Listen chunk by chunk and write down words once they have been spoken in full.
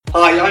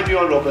Hi, I'm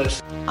Bjorn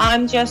Roberts.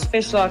 I'm Jess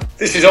Fishlock.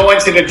 This is Owen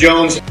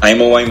Taylor-Jones.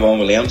 I'm Owen Vaughan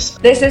Williams.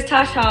 This is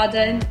Tash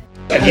Harden.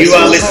 And you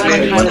are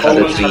listening to the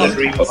Coleman Had a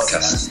Dream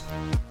podcast.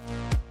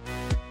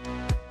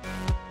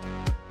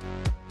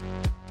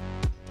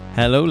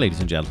 Hello, ladies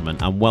and gentlemen,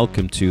 and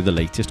welcome to the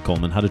latest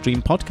Coleman Had a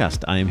Dream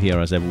podcast. I am here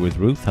as ever with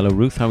Ruth. Hello,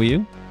 Ruth. How are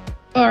you?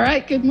 All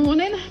right. Good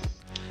morning.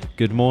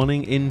 Good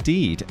morning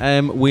indeed.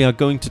 We are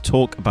going to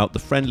talk about the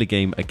friendly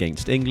game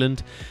against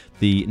England,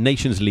 the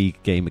Nations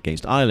League game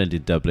against Ireland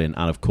in Dublin,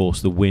 and of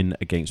course the win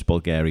against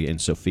Bulgaria in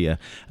Sofia,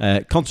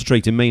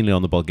 concentrating mainly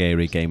on the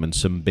Bulgaria game and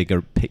some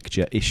bigger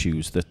picture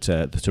issues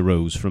that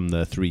arose from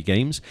the three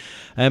games.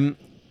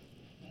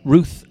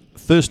 Ruth,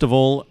 first of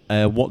all,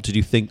 what did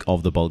you think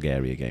of the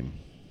Bulgaria game?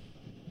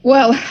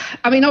 Well,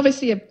 I mean,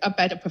 obviously a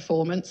better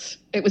performance.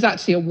 It was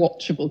actually a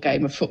watchable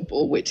game of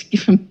football, which,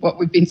 given what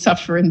we've been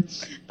suffering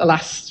the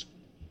last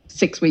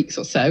 6 weeks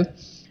or so,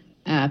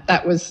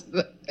 it was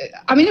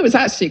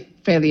actually a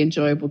fairly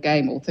enjoyable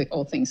game,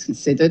 all things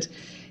considered.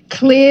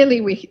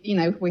 Clearly,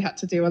 we had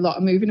to do a lot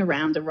of moving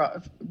around, a lot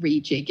of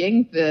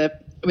rejigging.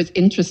 It was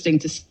interesting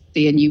to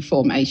see a new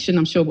formation.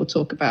 I'm sure we'll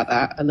talk about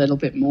that a little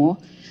bit more.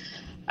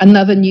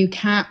 Another new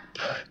cap,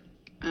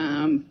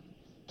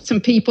 some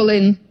people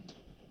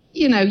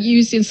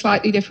used in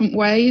slightly different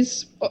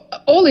ways.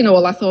 All in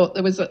all, I thought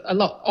there was a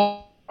lot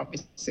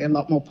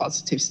more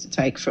positives to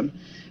take from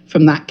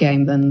that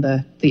game than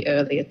the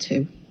earlier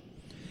two.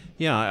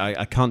 Yeah,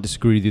 I can't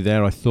disagree with you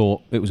there. I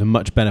thought it was a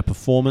much better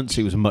performance.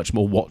 It was a much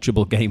more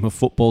watchable game of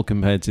football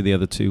compared to the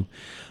other two.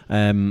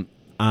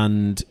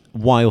 And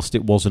whilst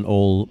it wasn't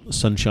all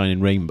sunshine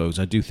and rainbows,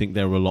 I do think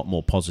there were a lot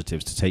more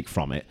positives to take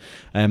from it.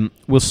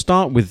 We'll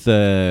start with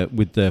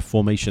the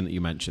formation that you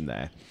mentioned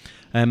there.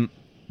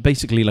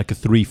 Basically like a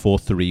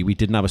 3-4-3. We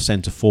didn't have a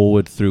centre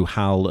forward through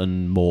Hal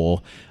and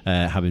Moore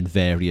having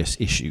various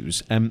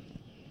issues.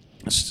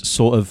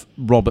 Sort of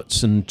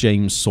Roberts and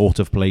James sort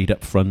of played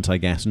up front, I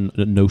guess,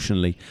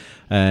 notionally,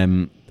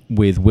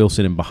 with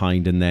Wilson in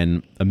behind, and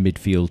then a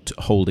midfield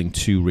holding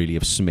two really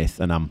of Smith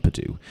and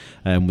Ampadu,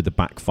 with the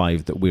back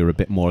five that we were a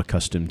bit more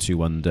accustomed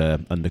to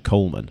under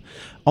Coleman.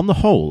 On the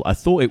whole, I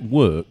thought it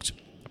worked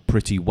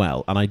pretty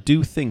well, and I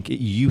do think it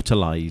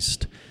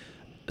utilised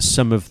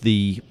some of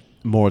the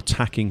more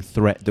attacking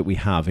threat that we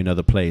have in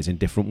other players in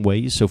different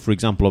ways. So, for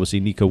example, obviously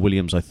Nico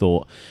Williams, I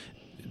thought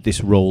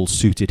this role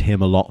suited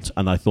him a lot,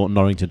 and I thought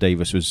Norrington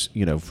Davis was,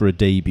 for a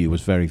debut,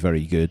 was very,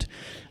 very good.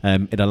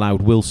 It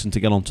allowed Wilson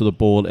to get onto the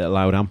ball. It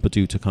allowed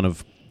Ampadu to kind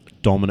of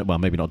dominate, well,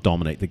 maybe not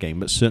dominate the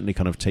game, but certainly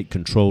kind of take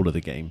control of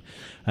the game.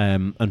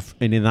 And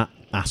in that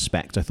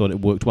aspect, I thought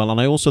it worked well. And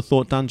I also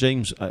thought Dan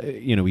James,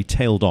 he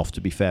tailed off,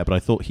 to be fair, but I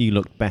thought he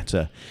looked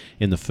better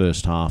in the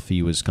first half.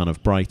 He was kind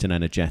of bright and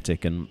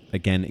energetic, and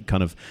again, it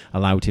kind of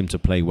allowed him to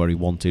play where he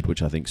wanted,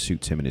 which I think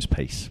suits him in his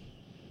pace.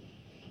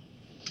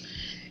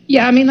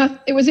 Yeah, I mean,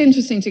 it was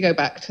interesting to go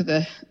back to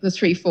the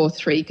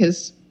 3-4-3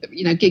 because,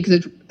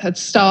 Giggs had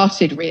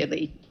started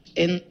really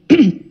in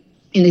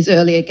his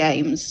earlier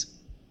games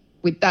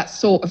with that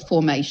sort of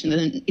formation,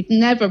 and it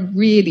never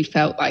really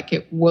felt like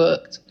it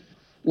worked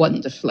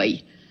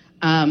wonderfully.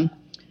 And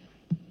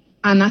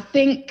I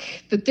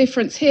think the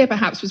difference here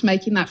perhaps was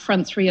making that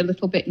front three a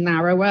little bit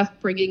narrower,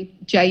 bringing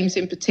James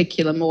in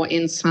particular more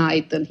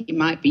inside than he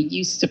might be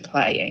used to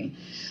playing.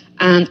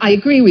 And I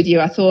agree with you.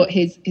 I thought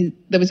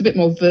there was a bit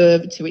more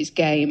verve to his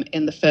game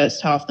in the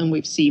first half than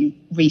we've seen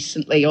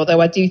recently, although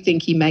I do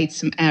think he made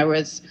some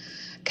errors,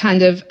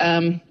 kind of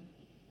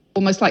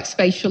almost like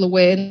spatial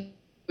awareness,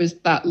 was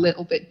that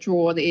little bit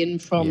drawn in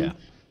from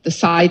the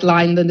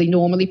sideline than he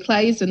normally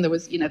plays. And there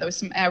was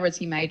some errors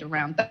he made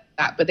around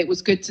that, but it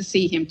was good to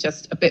see him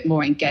just a bit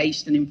more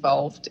engaged and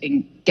involved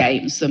in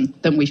games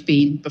than we've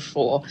been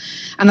before.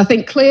 And I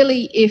think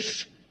clearly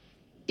if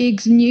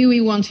Giggs knew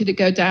he wanted to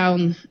go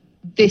down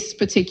this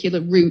particular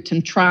route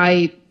and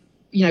try,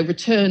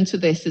 return to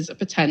this as a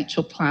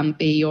potential plan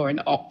B or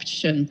an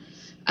option,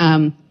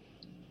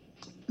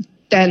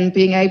 then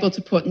being able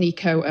to put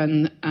Nico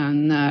and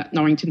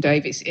Norrington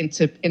Davis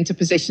into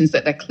positions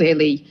that they're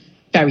clearly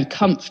very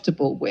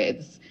comfortable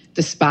with,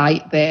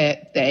 despite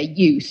their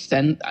youth.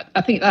 And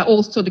I think that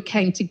all sort of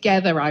came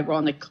together,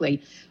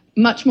 ironically,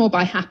 much more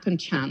by happen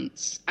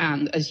chance.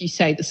 And as you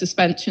say, the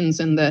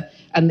suspensions and the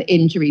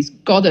injuries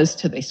got us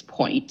to this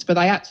point. But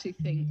I actually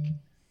think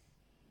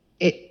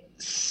it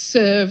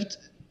served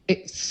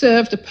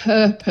a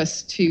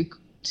purpose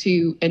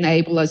to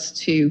enable us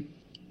to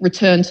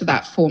return to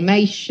that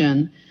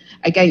formation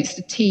against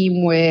a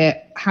team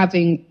where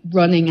having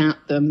running at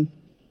them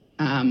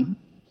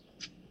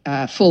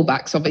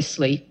fullbacks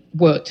obviously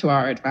worked to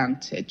our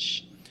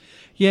advantage.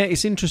 Yeah,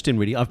 it's interesting,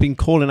 really. I've been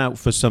calling out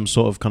for some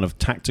sort of kind of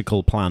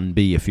tactical plan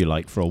B, if you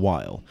like, for a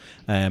while.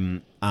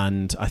 And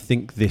I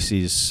think this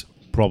is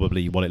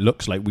probably what it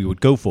looks like we would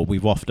go for.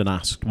 We've often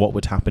asked what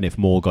would happen if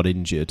Moore got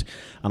injured,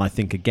 and I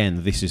think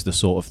again this is the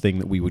sort of thing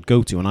that we would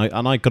go to.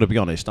 And I got to be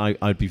honest,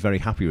 I'd be very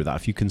happy with that.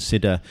 If you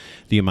consider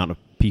the amount of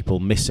people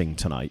missing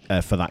tonight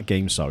for that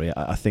game,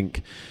 I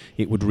think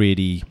it would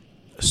really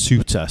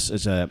suit us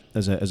as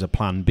a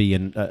plan B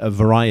and a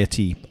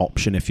variety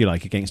option, if you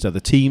like, against other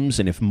teams.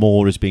 And if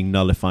Moore is being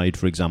nullified,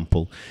 for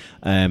example,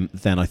 then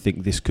I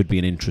think this could be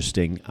an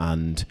interesting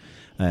and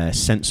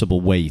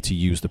sensible way to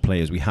use the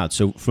players we had.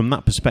 So from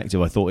that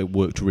perspective, I thought it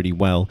worked really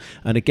well.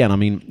 And again, I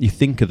mean, you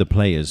think of the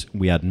players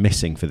we had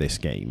missing for this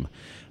game,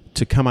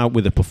 to come out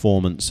with a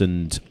performance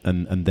and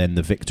then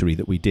the victory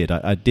that we did.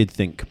 I did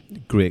think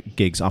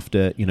Giggs,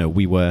 after,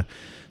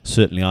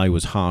 certainly I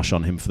was harsh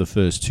on him for the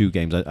first 2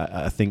 games.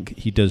 I think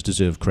he does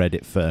deserve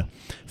credit for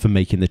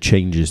making the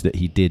changes that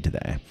he did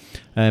there.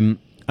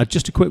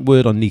 Just a quick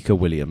word on Nico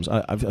Williams.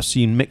 I've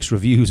seen mixed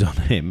reviews on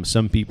him.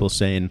 Some people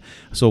saying,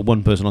 I saw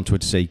one person on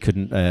Twitter say he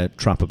couldn't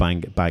trap a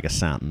bag of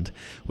sand,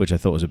 which I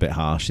thought was a bit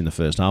harsh in the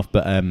first half,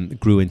 but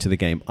grew into the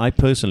game. I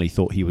personally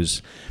thought he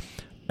was,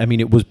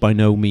 it was by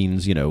no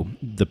means,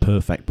 the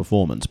perfect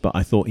performance, but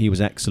I thought he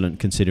was excellent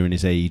considering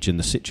his age and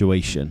the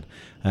situation.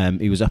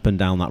 He was up and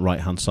down that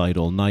right-hand side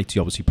all night. He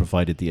obviously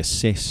provided the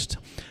assist.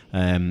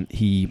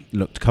 He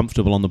looked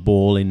comfortable on the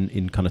ball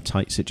in kind of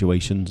tight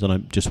situations, and I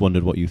just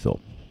wondered what you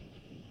thought.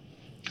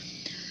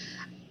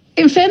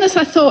 In fairness,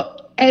 I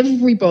thought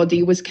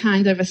everybody was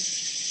kind of a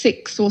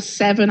 6 or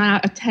 7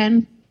 out of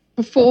 10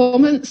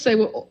 performance. They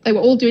were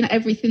all doing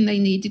everything they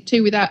needed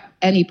to without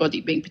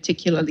anybody being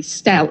particularly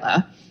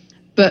stellar.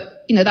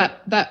 But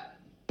that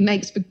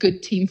makes for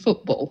good team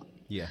football.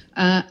 Yeah.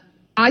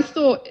 I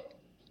thought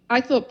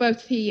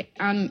both he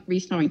and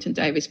Reece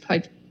Norrington-Davies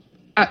played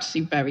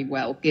actually very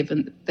well,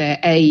 given their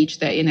age,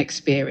 their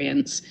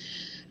inexperience,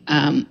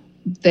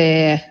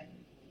 their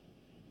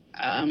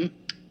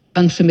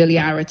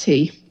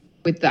unfamiliarity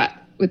with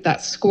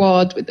that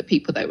squad, with the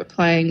people they were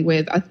playing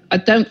with. I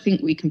don't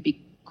think we can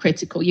be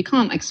critical. You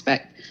can't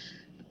expect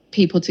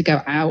people to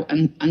go out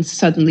and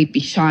suddenly be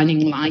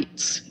shining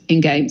lights in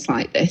games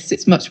like this.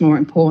 It's much more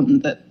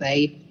important that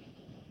they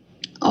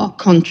are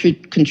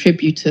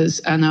contributors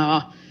and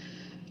are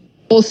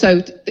also,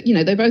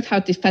 they both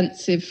have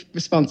defensive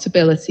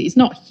responsibilities,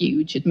 not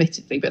huge,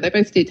 admittedly, but they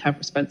both did have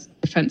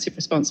defensive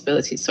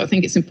responsibilities. So I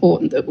think it's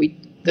important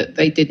that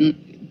they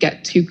didn't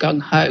get too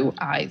gung-ho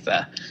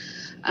either.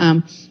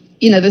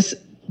 There's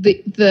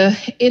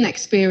the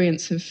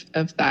inexperience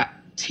of that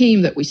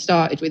team that we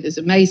started with is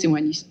amazing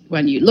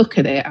when you look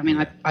at it.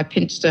 I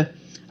pinched a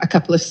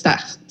couple of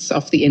stats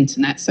off the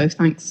internet, so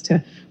thanks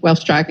to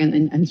Welsh Dragon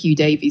and Hugh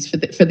Davies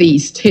for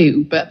these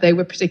two, but they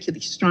were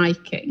particularly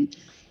striking.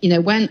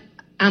 When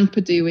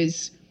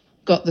Ampadu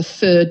got the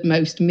 3rd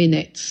most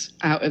minutes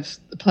out of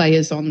the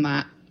players on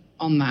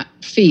that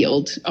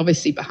field,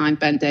 obviously behind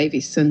Ben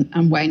Davies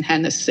and Wayne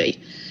Hennessy,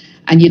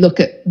 and you look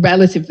at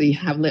relatively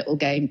how little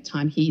game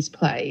time he's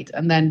played,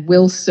 and then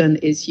Wilson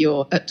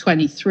at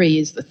 23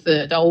 is the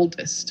 3rd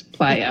oldest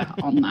player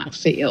on that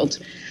field,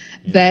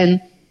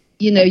 then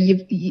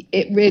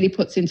it really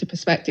puts into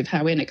perspective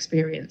how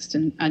inexperienced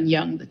and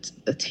young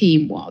the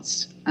team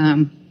was.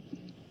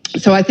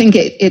 So I think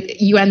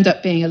you end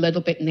up being a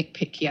little bit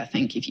nitpicky, I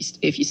think,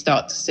 if you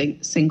start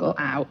to single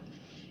out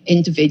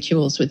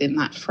individuals within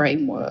that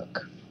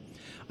framework.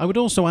 I would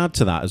also add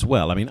to that as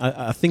well.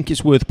 I think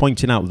it's worth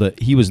pointing out that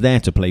he was there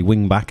to play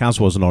wing back, as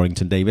was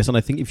Norrington-Davies, and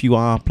I think if you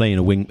are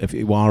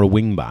a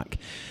wing back,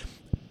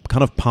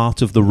 kind of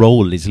part of the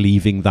role is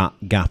leaving that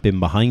gap in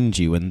behind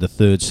you, and the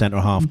 3rd centre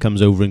half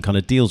comes over and kind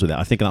of deals with it.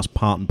 I think that's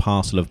part and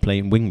parcel of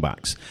playing wing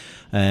backs.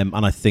 And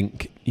I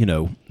think,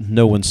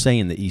 no one's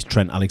saying that he's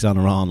Trent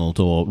Alexander-Arnold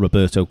or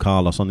Roberto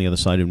Carlos on the other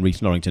side and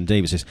Reece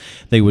Norrington-Davies.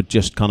 They were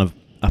just kind of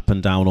up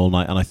and down all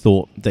night, and I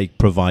thought they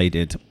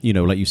provided,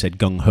 like you said,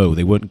 gung-ho.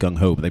 They weren't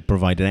gung-ho, but they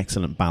provided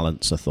excellent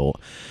balance, I thought.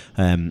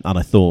 And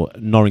I thought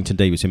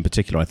Norrington-Davies in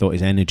particular, I thought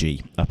his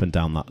energy up and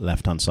down that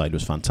left-hand side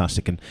was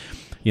fantastic. And,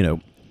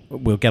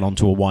 we'll get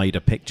onto a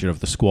wider picture of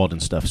the squad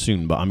and stuff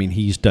soon, but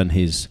he's done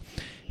his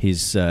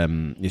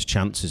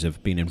chances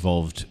of being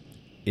involved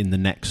in the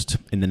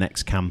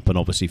next camp, and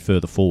obviously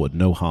further forward,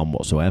 no harm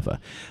whatsoever.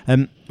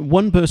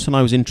 One person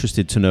I was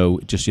interested to know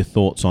just your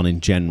thoughts on in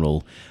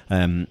general,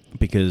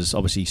 because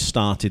obviously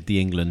started the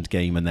England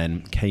game and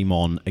then came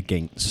on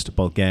against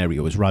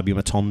Bulgaria, was Rabio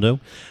Matondo.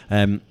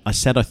 I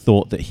said I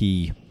thought that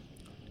he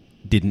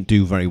didn't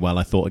do very well.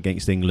 I thought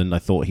against England, I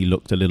thought he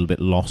looked a little bit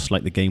lost,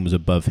 like the game was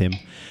above him,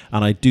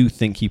 and I do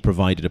think he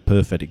provided a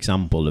perfect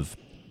example of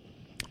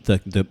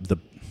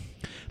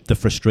the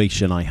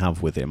frustration I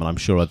have with him, and I'm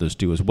sure others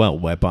do as well,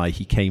 whereby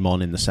he came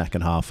on in the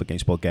second half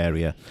against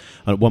Bulgaria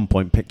and at one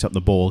point picked up the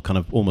ball kind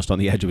of almost on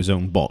the edge of his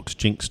own box,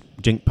 jinked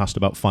past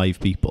about 5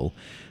 people,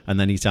 and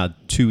then he's had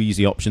 2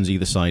 easy options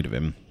either side of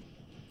him,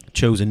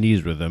 chosen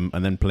neither of them,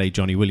 and then played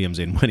Johnny Williams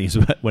in when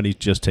he's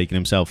just taken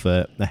himself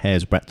a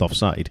hair's breadth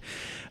offside.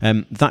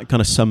 That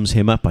kind of sums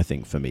him up, I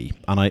think, for me.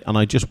 And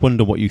I just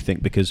wonder what you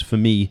think, because for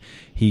me,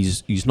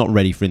 he's not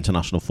ready for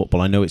international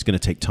football. I know it's going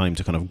to take time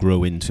to kind of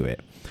grow into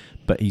it,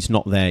 but he's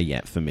not there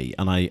yet for me.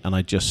 And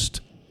I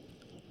just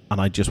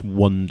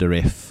wonder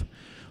if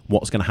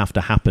what's going to have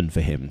to happen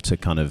for him to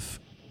kind of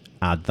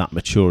add that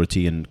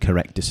maturity and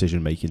correct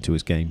decision making to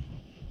his game.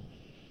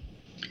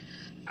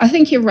 I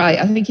think you're right.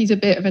 I think he's a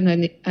bit of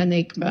an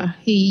enigma.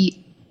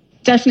 He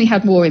definitely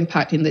had more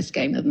impact in this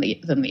game than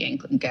the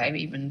England game,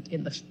 even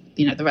in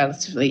the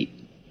relatively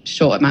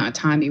short amount of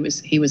time he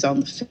was on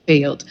the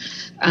field.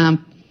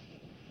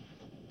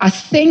 I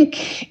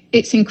think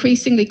it's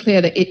increasingly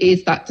clear that it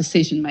is that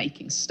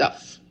decision-making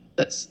stuff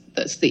that's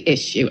the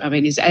issue. I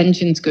mean, his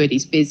engine's good,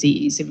 he's busy,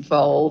 he's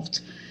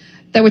involved.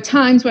 There were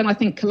times when I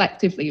think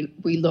collectively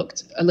we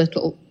looked a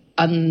little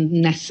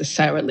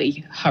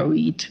unnecessarily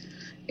hurried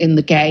in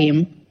the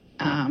game,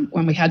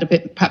 when we had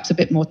perhaps a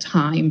bit more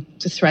time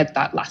to thread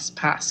that last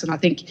pass. And I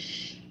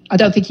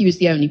don't think he was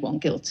the only one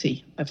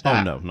guilty of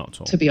that. Oh, no, not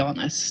at all. To be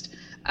honest.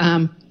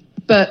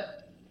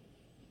 But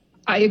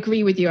I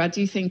agree with you. I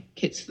do think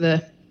it's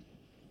the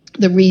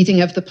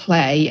reading of the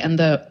play and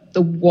the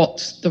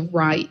what's the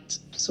right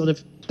sort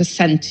of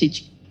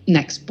percentage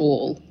next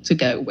ball to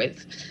go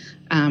with.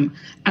 And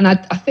I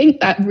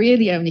think that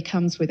really only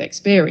comes with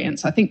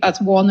experience. I think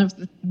that's one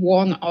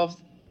of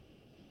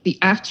the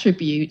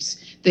attributes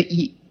that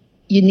you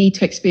need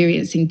to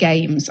experience in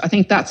games. I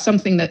think that's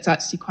something that's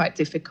actually quite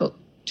difficult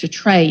to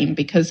train,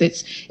 because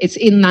it's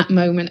in that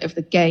moment of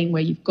the game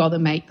where you've got to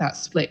make that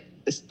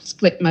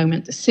split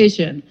moment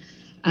decision.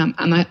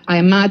 And I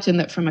imagine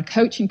that from a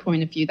coaching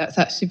point of view, that's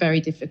actually very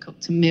difficult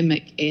to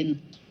mimic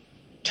in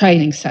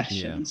training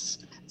sessions.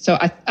 Yeah. So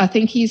I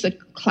think he's a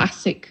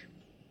classic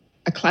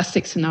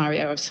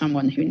scenario of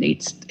someone who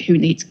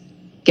needs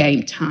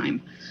game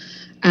time.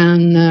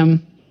 And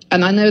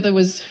I know there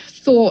was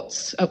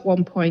thoughts at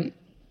one point,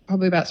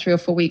 probably about 3 or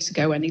 4 weeks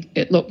ago, when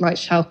it looked like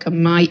Schalke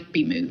might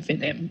be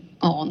moving him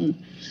on.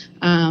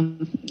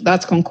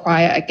 That's gone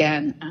quiet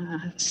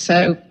again.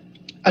 So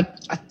I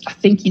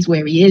think he's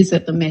where he is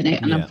at the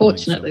minute, and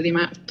unfortunately, the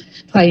amount of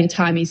playing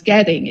time he's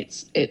getting,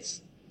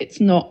 it's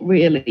not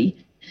really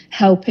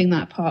helping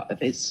that part of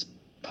his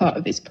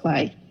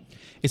play.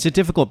 It's a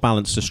difficult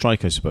balance to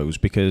strike, I suppose,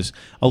 because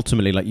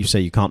ultimately, like you say,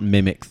 you can't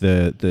mimic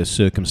the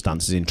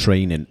circumstances in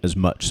training as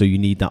much, so you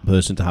need that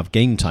person to have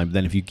game time. But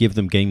then if you give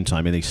them game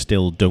time and they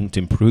still don't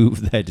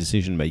improve their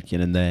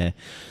decision-making and their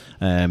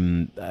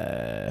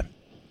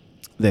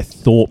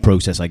thought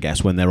process, I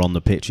guess, when they're on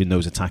the pitch in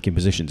those attacking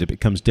positions, it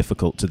becomes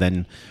difficult to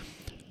then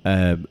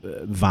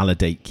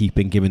validate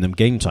giving them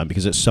game time,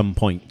 because at some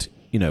point,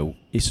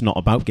 it's not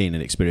about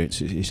gaining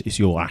experience, it's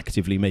you're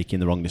actively making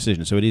the wrong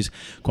decision. So it is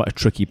quite a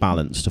tricky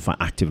balance to find.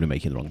 Actively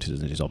making the wrong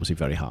decision is obviously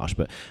very harsh,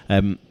 but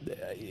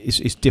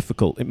it's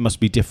difficult. It must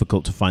be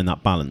difficult to find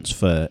that balance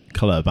for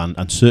club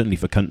and certainly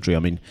for country. I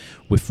mean,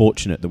 we're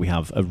fortunate that we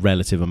have a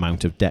relative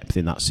amount of depth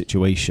in that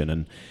situation,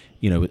 and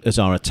as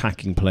our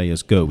attacking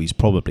players go, he's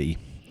probably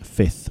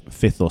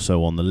fifth or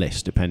so on the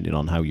list, depending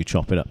on how you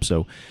chop it up.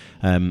 So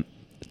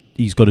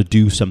he's got to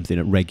do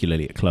something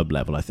regularly at club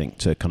level, I think,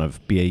 to kind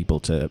of be able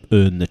to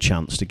earn the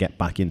chance to get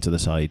back into the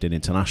side at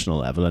international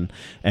level. And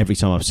every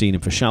time I've seen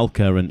him for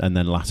Schalke and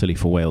then latterly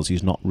for Wales,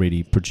 he's not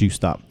really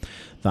produced that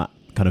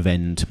kind of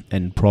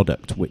end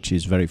product, which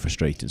is very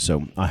frustrating.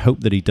 So I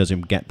hope that he does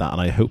get that, and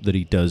I hope that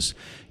he does,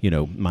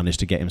 manage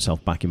to get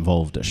himself back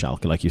involved at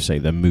Schalke. Like you say,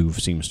 the move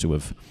seems to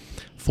have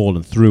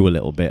fallen through a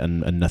little bit,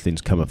 and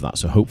nothing's come of that.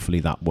 So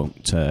hopefully that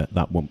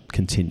won't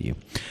continue.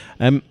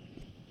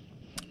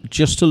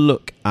 Just to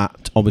look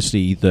at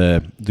obviously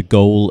the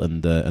goal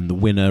and the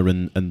winner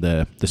and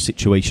the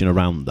situation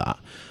around that.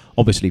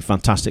 Obviously,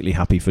 fantastically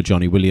happy for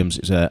Johnny Williams.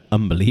 It's an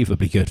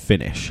unbelievably good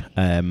finish.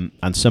 And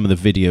some of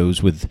the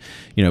videos with,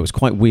 it's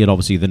quite weird,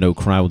 obviously, the no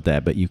crowd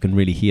there, but you can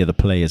really hear the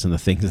players and the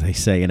things they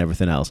say and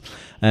everything else.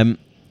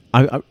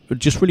 I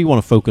just really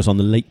want to focus on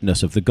the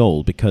lateness of the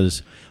goal,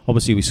 because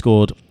obviously we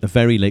scored a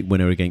very late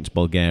winner against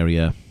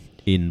Bulgaria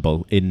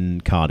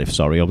in Cardiff.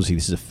 Obviously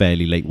this is a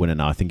fairly late winner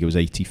now. I think it was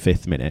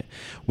 85th minute.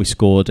 We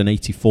scored an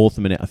 84th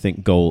minute, I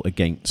think, goal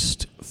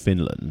against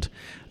Finland.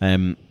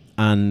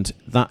 And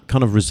that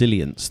kind of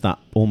resilience, that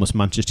almost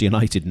Manchester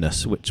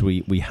United-ness which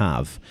we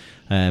have,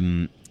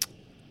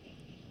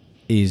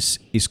 is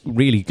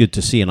really good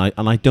to see. And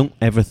I don't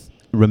ever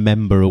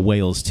remember a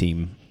Wales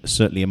team,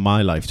 certainly in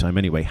my lifetime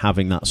anyway,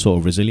 having that sort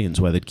of resilience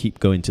where they'd keep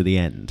going to the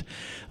end.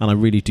 And I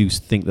really do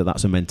think that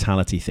that's a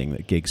mentality thing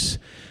that Giggs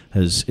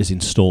has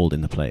installed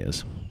in the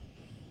players.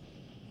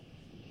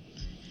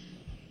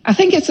 I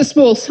think it's a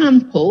small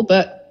sample,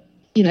 but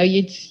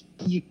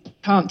you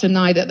can't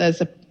deny that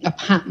there's a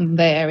pattern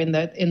there in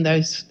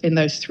those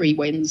 3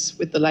 wins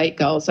with the late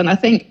goals. And I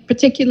think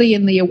particularly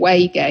in the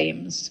away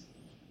games,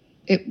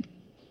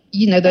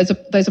 there's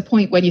a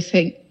point where you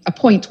think a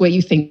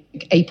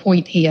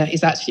point here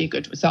is actually a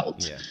good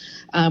result.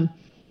 Yeah.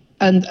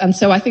 And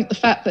so I think the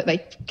fact that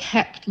they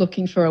kept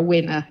looking for a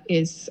winner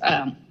is,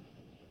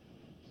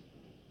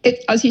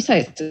 as you say,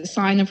 it's a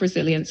sign of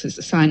resilience. It's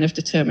a sign of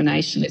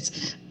determination.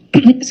 It's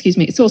excuse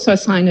me. It's also a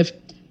sign of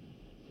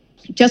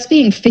just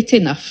being fit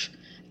enough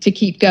to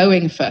keep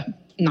going for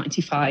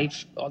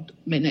 95 odd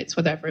minutes,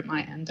 whatever it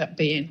might end up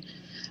being.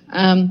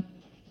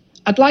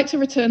 I'd like to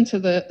return to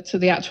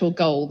the actual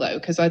goal though,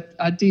 because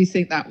I do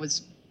think that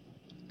was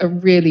a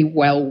really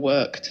well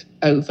worked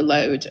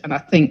overload, and I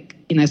think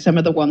some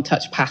of the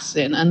one-touch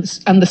passing and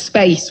the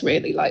space,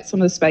 really, like some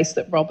of the space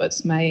that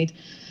Roberts made,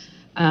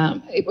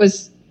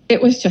 it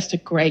it was just a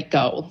great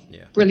goal.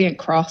 Yeah. Brilliant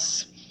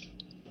cross,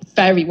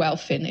 very well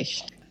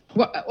finished.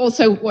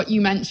 What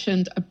you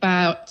mentioned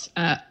about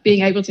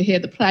being able to hear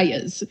the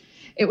players,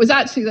 it was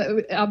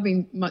actually, I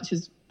mean, much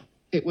as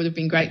it would have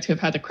been great to have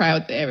had a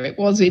crowd there, it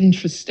was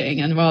interesting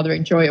and rather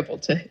enjoyable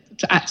to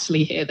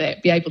actually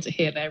be able to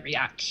hear their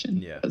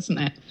reaction, wasn't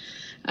it?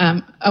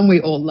 And we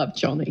all love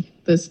Johnny.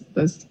 There's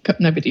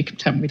nobody can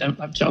tell me we don't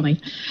love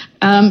Johnny.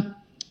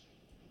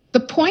 The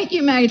point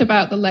you made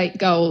about the late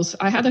goals,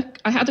 I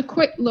had a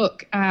quick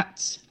look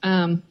at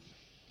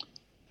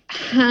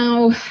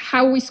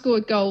how we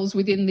scored goals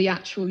within the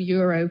actual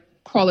Euro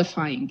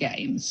qualifying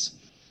games,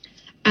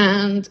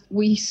 and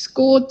we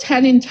scored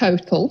 10 in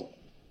total.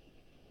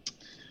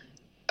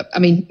 I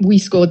mean, we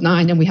scored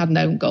 9 and we had an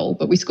own goal,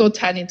 but we scored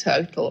 10 in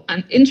total.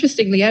 And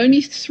interestingly,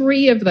 only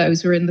 3 of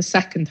those were in the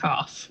second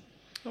half.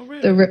 Oh,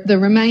 really? The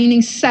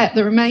remaining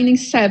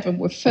 7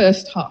 were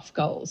first half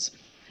goals.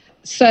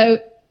 So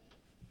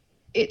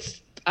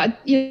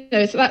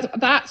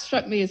that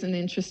struck me as an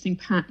interesting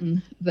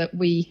pattern, that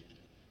we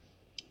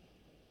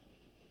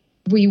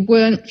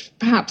weren't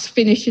perhaps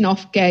finishing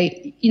off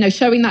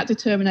showing that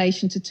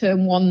determination to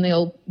turn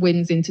 1-0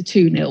 wins into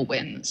 2-0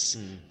 wins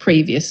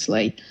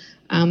previously.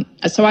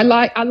 So I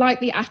like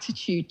the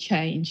attitude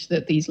change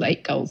that these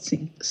late goals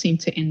seem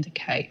to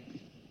indicate.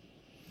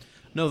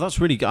 No, that's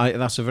really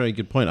that's a very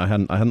good point. I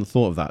hadn't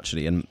thought of that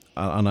actually, and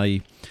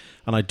I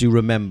do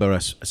remember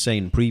us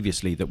saying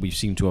previously that we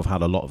seem to have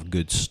had a lot of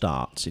good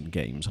starts in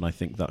games, and I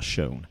think that's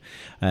shown.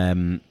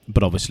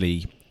 But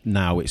obviously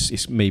now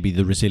it's maybe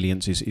the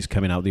resilience is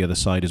coming out the other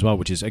side as well,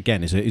 which is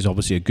again is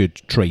obviously a good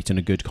trait and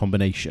a good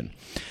combination.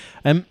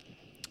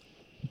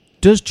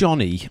 Does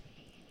Johnny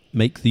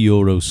make the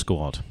Euro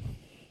squad?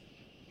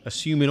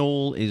 Assuming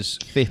all is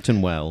fit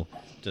and well,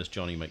 does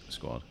Johnny make the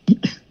squad?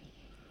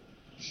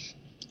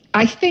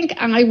 I think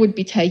I would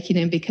be taking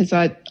him because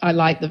I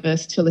like the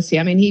versatility.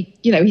 I mean,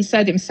 he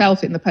said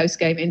himself in the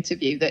post-game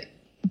interview that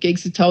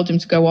Giggs had told him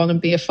to go on and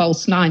be a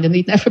false 9, and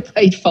he'd never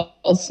played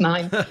false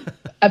 9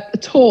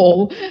 at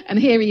all. And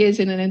here he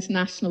is in an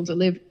international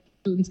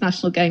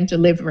game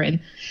delivering.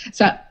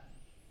 So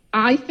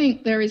I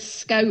think there is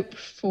scope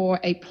for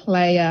a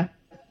player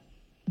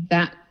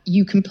that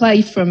you can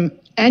play from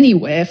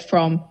anywhere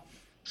from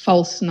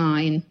false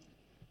 9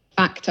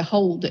 back to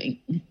holding,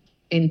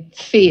 in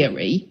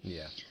theory.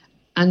 Yeah.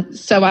 And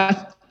so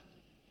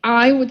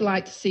I would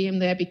like to see him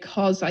there,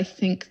 because I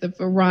think the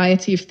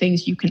variety of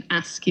things you can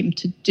ask him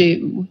to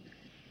do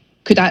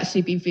could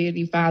actually be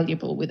really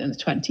valuable within the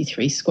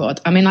 23 squad.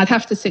 I mean, I'd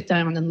have to sit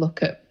down and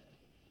look at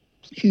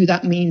who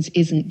that means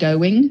isn't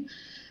going.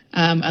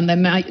 And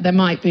there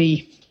might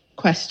be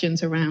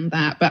questions around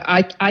that. But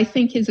I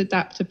think his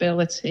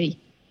adaptability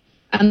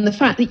and the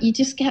fact that you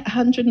just get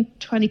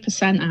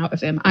 120% out of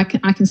him, I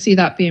can see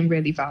that being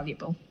really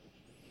valuable.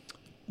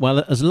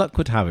 Well, as luck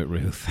would have it,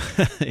 Ruth,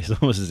 it's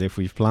almost as if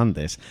we've planned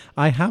this.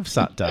 I have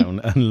sat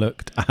down and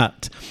looked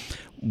at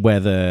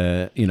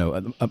whether,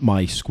 at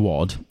my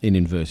squad, in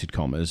inverted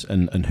commas,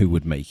 and who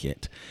would make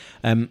it.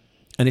 And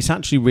it's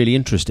actually really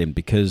interesting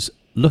because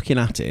looking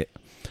at it,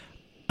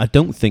 I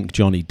don't think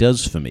Johnny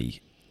does for me,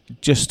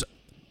 just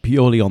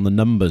purely on the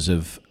numbers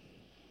of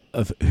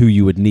who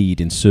you would need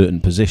in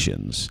certain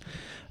positions.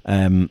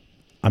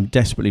 I'm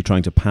desperately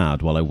trying to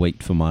pad while I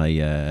wait for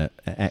my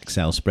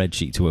Excel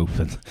spreadsheet to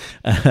open.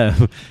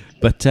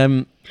 But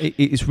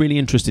it's really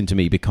interesting to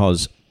me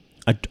because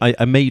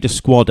I made a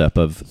squad up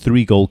of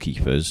 3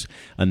 goalkeepers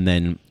and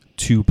then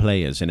 2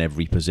 players in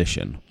every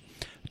position,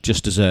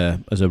 just as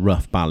a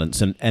rough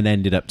balance, and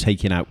ended up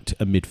taking out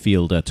a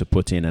midfielder to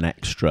put in an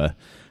extra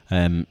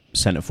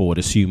centre forward,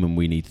 assuming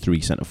we need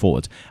 3 centre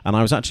forwards. And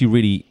I was actually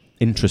really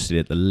interested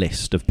at the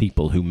list of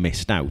people who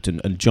missed out,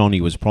 and Johnny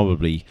was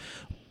probably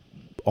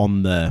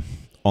on the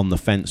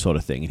fence sort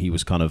of thing, and he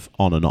was kind of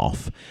on and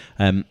off,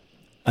 and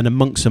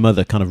amongst some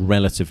other kind of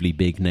relatively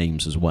big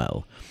names as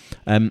well,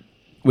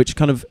 which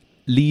kind of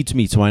leads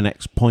me to my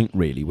next point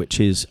really, which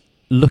is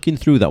looking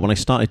through that. When I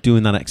started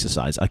doing that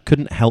exercise, I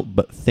couldn't help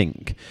but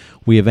think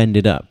we have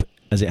ended up,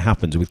 as it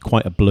happens, with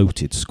quite a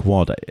bloated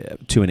squad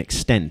to an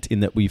extent,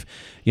 in that we've,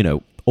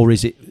 or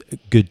is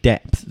it good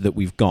depth that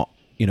we've got,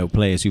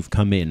 players who've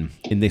come in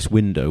this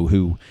window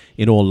who,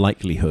 in all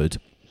likelihood,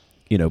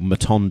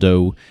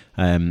 Matondo,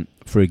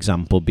 for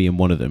example, being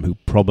one of them, who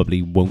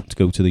probably won't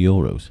go to the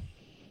Euros?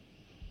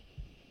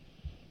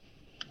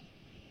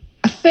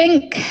 I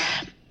think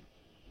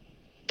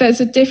there's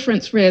a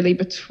difference really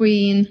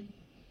between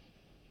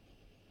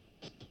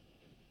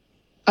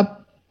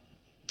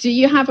do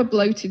you have a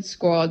bloated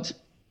squad,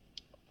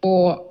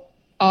 or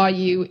are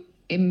you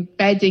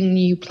embedding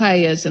new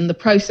players, and the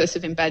process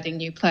of embedding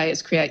new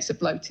players creates a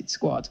bloated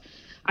squad?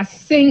 I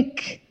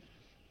think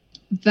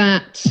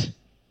that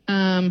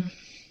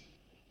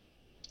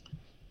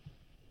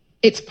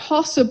it's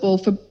possible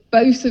for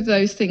both of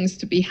those things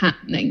to be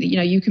happening.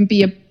 You can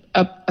be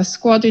a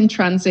squad in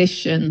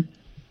transition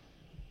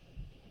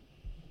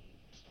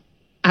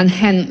and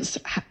hence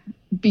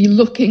be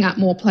looking at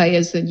more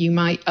players than you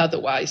might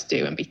otherwise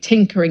do, and be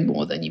tinkering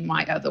more than you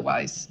might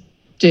otherwise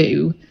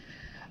do.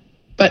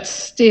 but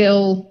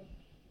still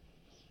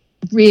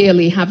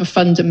really have a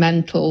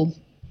fundamental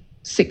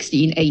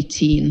 16,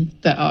 18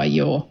 that are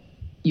your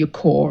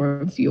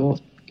core of your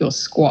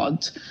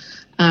squad.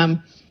 I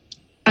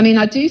mean,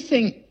 I do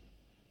think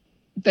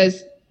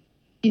there's,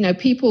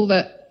 people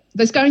that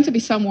there's going to be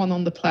someone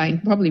on the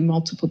plane, probably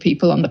multiple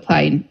people on the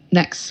plane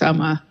next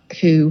summer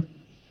who,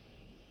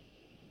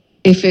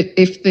 if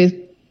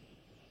the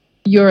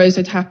Euros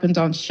had happened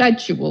on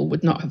schedule,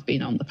 would not have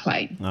been on the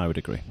plane. I would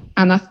agree.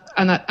 And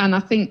I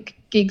think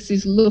Giggs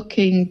is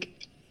looking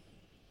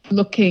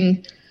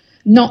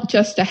not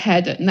just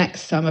ahead at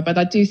next summer, but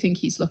I do think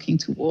he's looking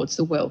towards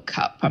the World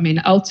Cup. I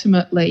mean,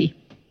 ultimately,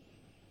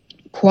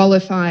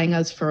 qualifying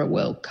us for a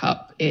World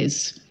Cup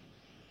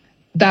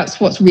that's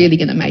what's really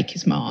going to make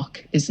his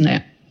mark, isn't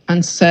it?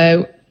 And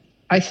so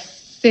I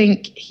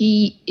think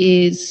he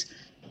is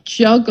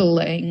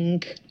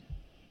juggling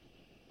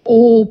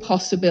all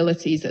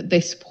possibilities at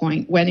this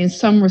point, when in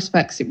some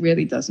respects it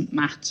really doesn't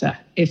matter.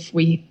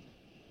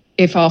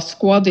 If our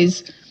squad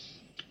is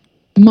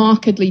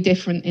markedly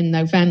different in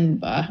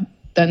November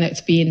than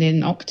it's been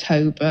in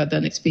October,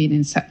 than it's been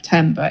in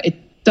September, it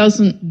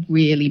doesn't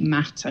really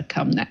matter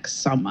come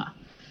next summer.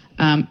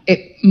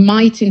 It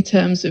might, in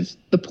terms of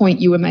the point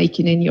you were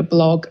making in your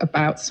blog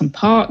about some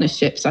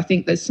partnerships. I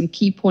think there's some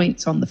key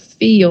points on the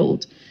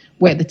field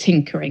where the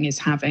tinkering is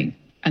having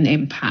an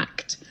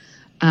impact.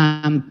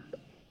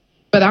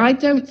 But I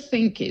don't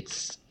think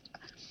it's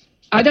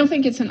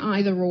an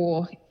either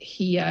or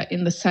here,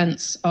 in the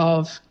sense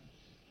of,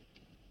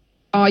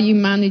 are you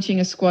managing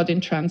a squad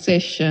in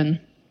transition,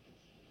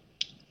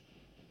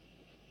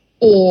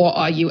 or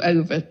are you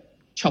over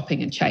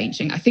chopping and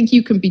changing? I think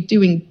you can be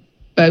doing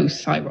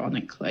both,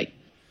 ironically.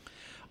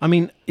 I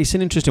mean, it's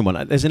an interesting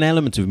one. There's an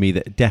element of me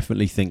that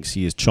definitely thinks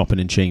he is chopping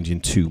and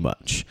changing too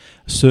much.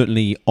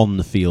 Certainly on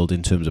the field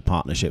in terms of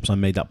partnerships. I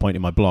made that point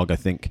in my blog. I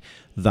think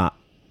that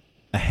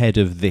ahead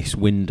of this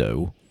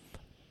window,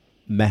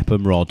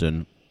 Mepham,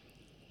 Rodden,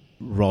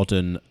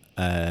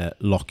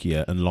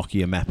 Lockyer and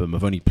Lockyer Mepham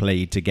have only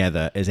played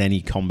together as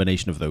any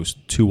combination of those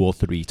 2 or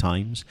 3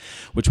 times,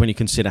 which, when you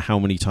consider how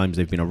many times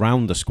they've been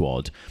around the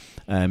squad,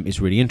 is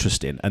really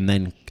interesting. And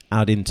then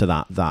add into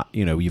that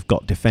you've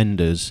got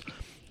defenders,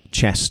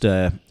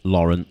 Chester,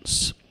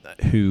 Lawrence,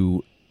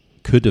 who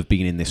could have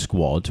been in this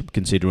squad,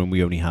 considering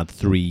we only had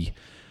 3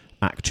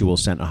 actual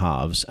centre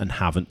halves and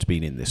haven't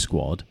been in this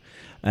squad.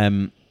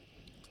 Then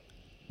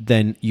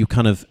you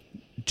kind of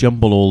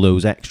jumble all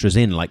those extras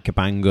in, like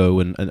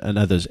Cabango and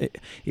others.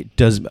 It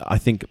does, I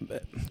think,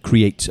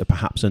 create a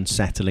perhaps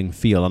unsettling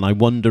feel, and I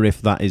wonder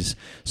if that is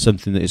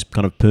something that is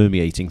kind of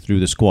permeating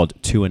through the squad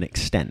to an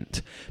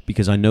extent,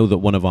 because I know that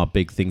one of our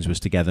big things was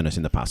togetherness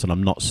in the past, and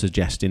I'm not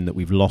suggesting that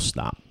we've lost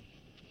that,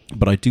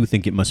 but I do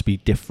think it must be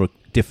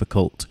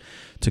difficult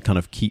to kind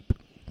of keep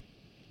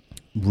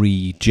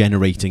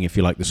regenerating, if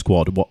you like, the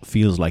squad, what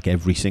feels like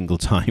every single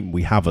time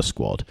we have a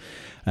squad.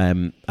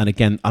 And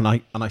again, and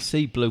I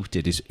say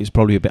bloated is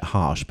probably a bit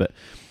harsh, but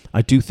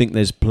I do think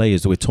there's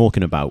players that we're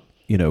talking about,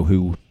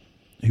 who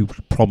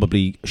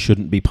probably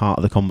shouldn't be part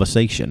of the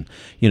conversation.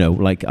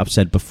 Like I've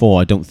said before,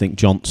 I don't think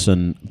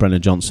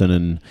Brennan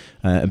Johnson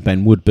and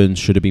Ben Woodburn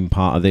should have been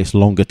part of this.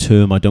 Longer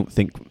term, I don't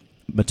think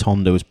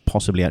Matondo has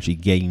possibly actually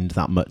gained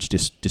that much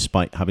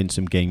despite having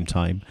some game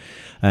time.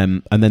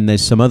 And then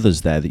there's some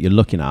others there that you're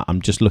looking at.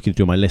 I'm just looking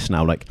through my list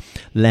now, like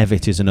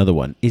Levitt is another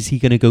one. Is he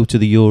going to go to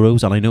the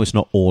Euros? And I know it's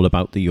not all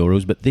about the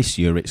Euros, but this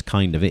year it's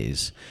kind of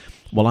is.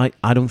 Well,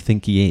 I don't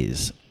think he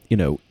is.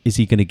 Is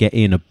he going to get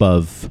in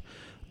above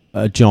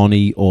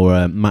Johnny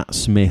or Matt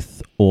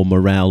Smith or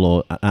Morel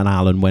or an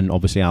Alan, when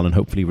obviously Alan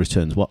hopefully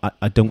returns? Well,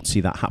 I don't see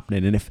that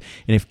happening. And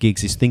if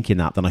Giggs is thinking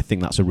that, then I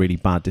think that's a really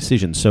bad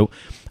decision. So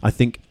I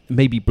think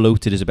maybe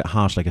bloated is a bit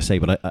harsh, like I say,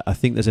 but I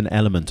think there's an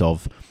element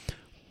of,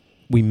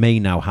 we may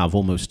now have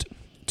almost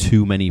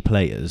too many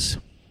players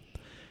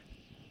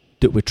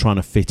that we're trying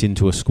to fit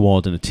into a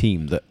squad and a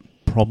team that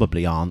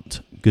probably aren't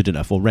good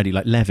enough already.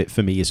 Like Levitt,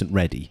 for me, isn't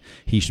ready.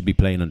 He should be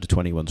playing under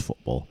 21s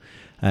football.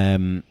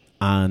 And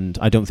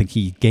I don't think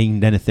he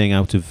gained anything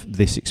out of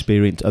this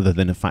experience other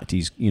than the fact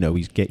he's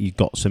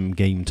got some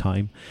game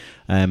time.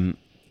 And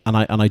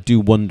I do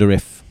wonder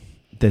if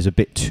there's a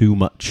bit too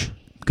much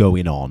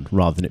going on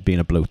rather than it being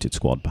a bloated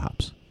squad,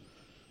 perhaps.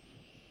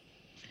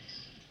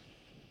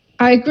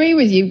 I agree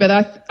with you, but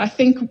I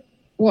think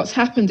what's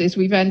happened is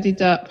we've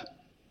ended up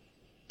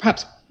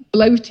perhaps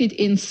bloated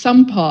in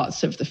some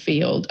parts of the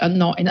field and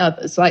not in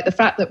others. Like the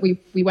fact that we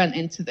went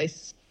into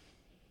this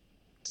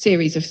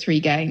series of 3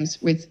 games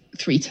with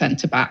 3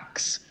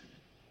 centre-backs,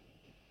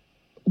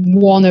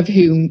 one of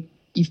whom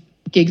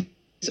Giggs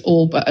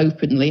all but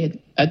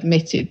openly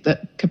admitted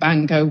that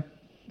Cabango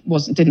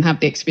didn't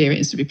have the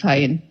experience to be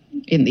playing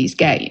in these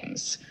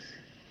games.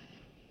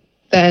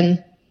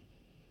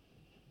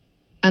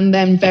 And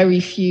then very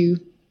few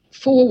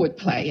forward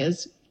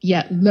players,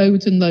 yet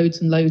loads and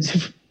loads and loads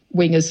of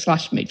wingers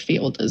 /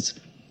 midfielders.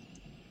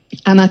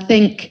 And I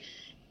think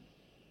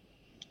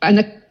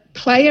a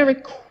player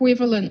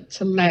equivalent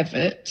to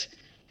Levitt,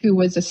 who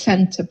was a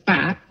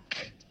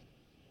centre-back,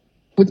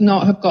 would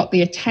not have got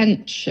the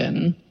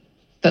attention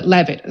that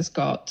Levitt has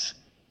got.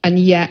 And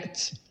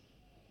yet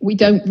we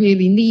don't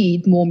really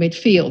need more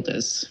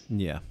midfielders.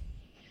 Yeah.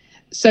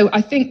 So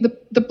I think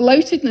the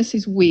bloatedness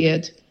is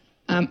weird.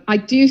 I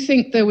do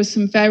think there were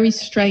some very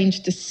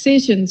strange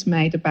decisions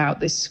made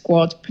about this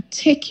squad,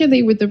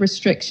 particularly with the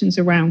restrictions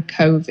around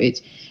COVID.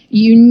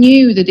 You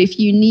knew that if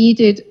you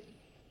needed,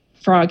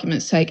 for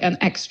argument's sake, an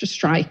extra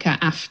striker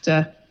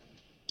after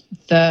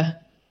the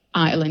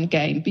Ireland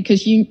game,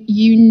 because you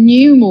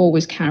knew Moore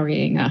was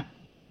carrying a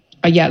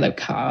yellow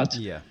card.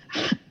 Yeah.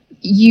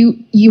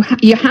 You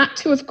had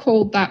to have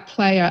called that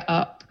player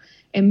up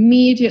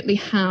immediately.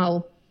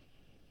 Hal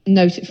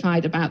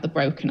notified about the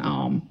broken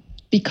arm,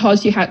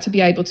 because you had to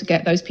be able to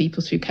get those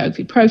people through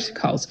COVID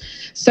protocols.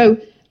 So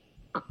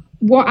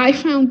what I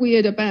found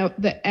weird about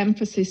the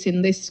emphasis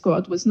in this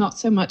squad was not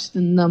so much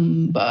the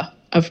number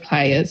of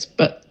players,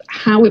 but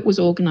how it was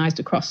organised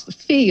across the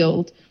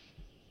field,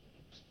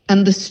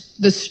 and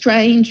the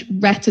strange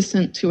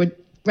reticence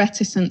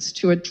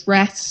to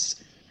address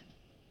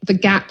the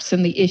gaps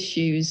and the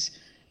issues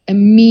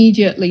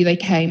immediately they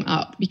came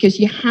up, because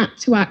you had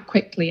to act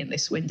quickly in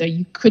this window.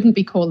 You couldn't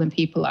be calling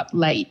people up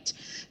late.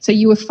 So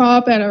you were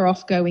far better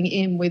off going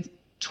in with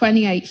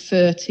 28,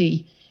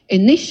 30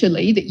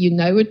 initially that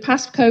had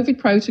passed COVID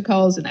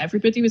protocols and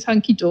everybody was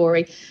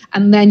hunky-dory,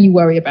 and then you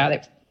worry about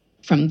it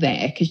from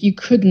there, because you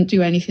couldn't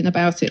do anything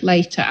about it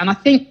later. And I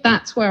think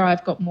that's where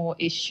I've got more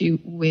issue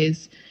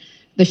with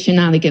the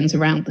shenanigans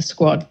around the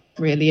squad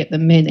really at the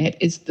minute,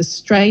 is the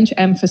strange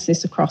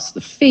emphasis across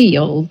the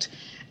field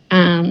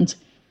and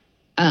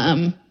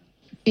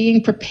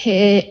being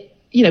prepared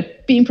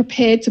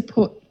to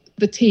put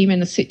the team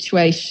in a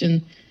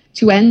situation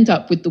to end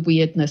up with the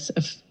weirdness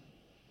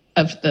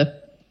of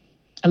the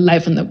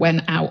 11 that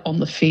went out on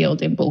the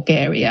field in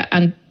Bulgaria.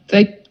 And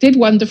they did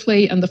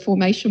wonderfully and the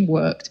formation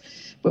worked,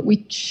 but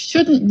we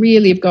shouldn't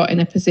really have got in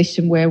a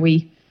position where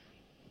we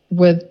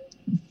were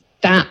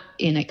that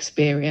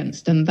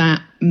inexperienced and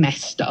that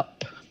messed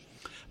up.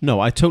 No,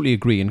 I totally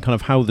agree. And kind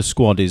of how the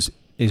squad is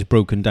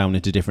broken down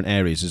into different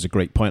areas is a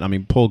great point. I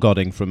mean, Paul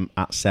Godding from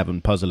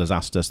 @7 Puzzle has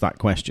asked us that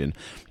question,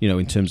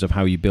 in terms of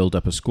how you build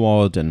up a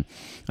squad and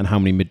how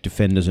many mid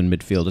defenders and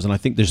midfielders. And I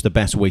think there's the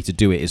best way to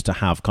do it is to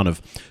have kind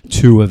of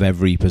two of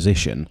every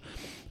position.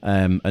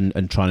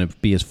 And trying to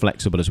be as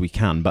flexible as we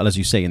can. But as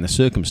you say, in the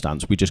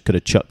circumstance, we just could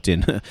have chucked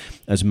in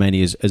as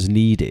many as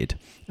needed.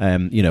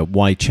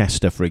 Why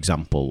Chester, for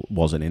example,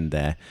 wasn't in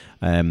there.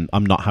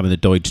 I'm not having the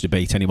Deutsch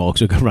debate anymore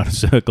because we're going around in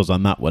circles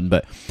on that one.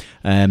 But,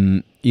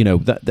 there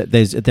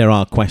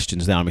are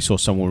questions there. I saw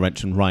someone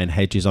mention Ryan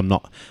Hedges. I'm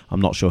not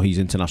sure he's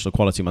international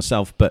quality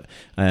myself. But,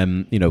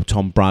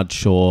 Tom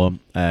Bradshaw,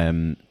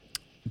 Gwion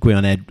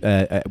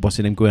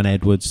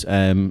Edwards.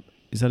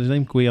 Is that his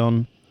name?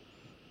 Gwion?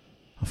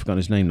 I've forgotten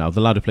his name now.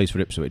 The lad who plays for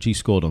Ipswich. He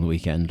scored on the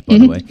weekend, by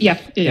the way. Yeah.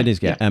 It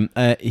is. Yeah. And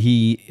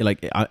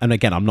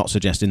again, I'm not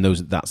suggesting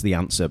that's the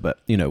answer, but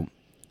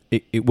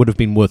it would have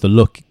been worth a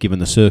look given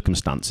the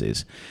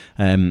circumstances.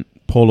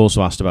 Paul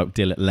also asked about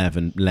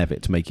Dillet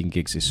Levitt making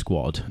Giggs'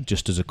 squad.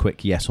 Just as a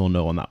quick yes or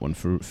no on that one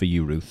for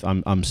you, Ruth.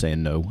 I'm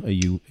saying no. Are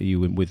you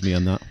with me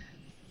on that?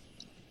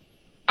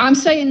 I'm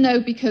saying no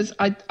because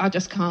I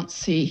just can't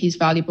see he's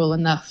valuable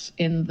enough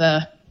in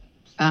the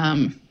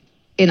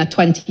in a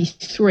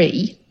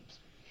 23.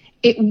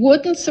 It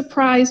wouldn't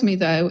surprise me,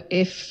 though,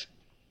 if,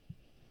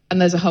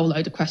 and there's a whole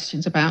load of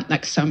questions about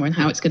next summer and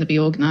how it's going to be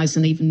organised,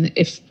 and even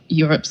if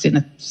Europe's in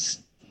a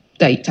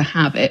state to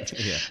have it.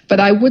 Yeah. But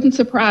I wouldn't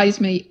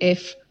surprise me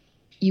if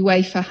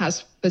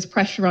there's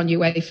pressure on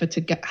UEFA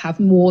to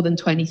have more than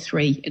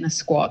 23 in a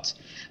squad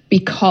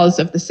because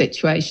of the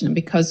situation and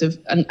because of,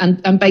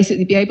 and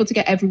basically be able to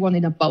get everyone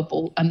in a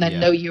bubble and then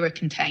know you're a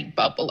contained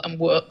bubble and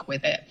work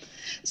with it.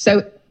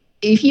 So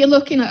if you're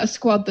looking at a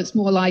squad that's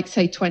more like,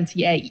 say,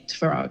 28,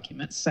 for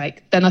argument's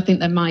sake, then I think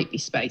there might be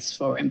space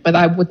for him, but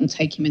I wouldn't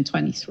take him in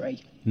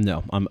 23.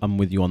 No, I'm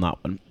with you on that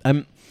one.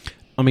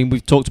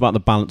 We've talked about the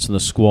balance of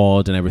the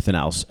squad and everything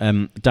else.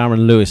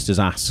 Darren Lewis has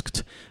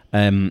asked,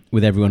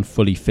 with everyone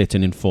fully fit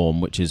and in form,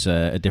 which is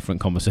a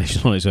different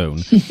conversation on its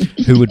own,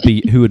 who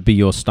would be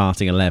your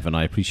starting 11?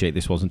 I appreciate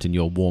this wasn't in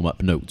your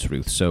warm-up notes,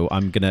 Ruth, so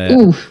I'm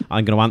gonna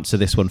answer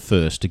this one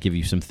first to give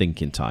you some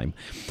thinking time.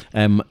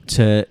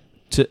 The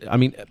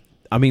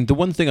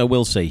one thing I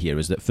will say here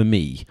is that for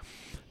me,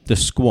 the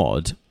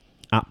squad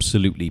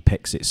absolutely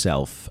picks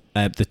itself.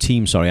 The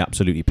team,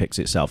 absolutely picks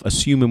itself.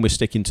 Assuming we're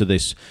sticking to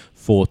this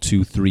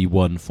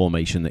 4-2-3-1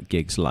 formation that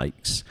Giggs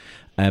likes.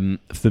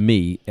 For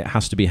me, it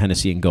has to be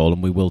Hennessy in goal,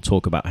 and we will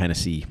talk about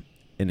Hennessy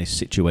in this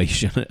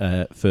situation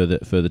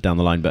further down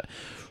the line. But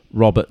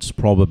Roberts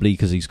probably,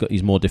 because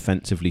he's more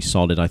defensively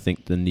solid, I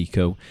think, than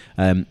Nico.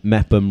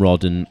 Mepham,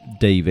 Rod, and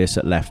Davis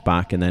at left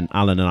back, and then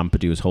Allen and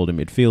Ampadu as holding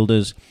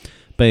midfielders.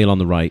 Bale on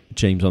the right,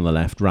 James on the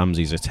left,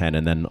 Ramsey's a 10,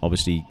 and then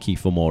obviously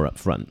Kiefer Moore up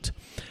front.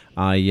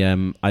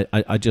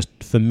 I just,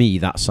 for me,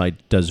 that side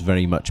does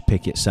very much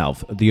pick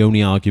itself. The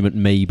only argument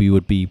maybe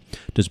would be,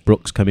 does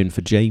Brooks come in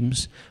for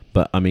James?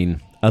 But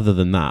other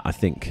than that, I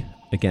think,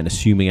 again,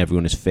 assuming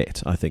everyone is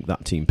fit, I think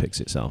that team picks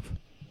itself.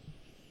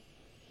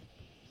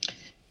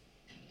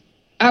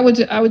 I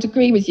would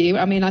agree with you.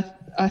 I mean,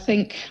 I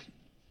think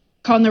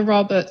Connor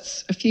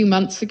Roberts a few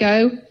months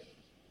ago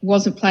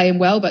wasn't playing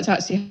well, but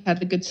actually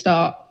had a good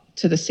start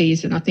to the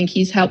season. I think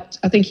he's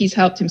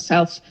helped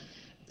himself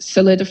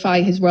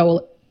solidify his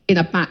role in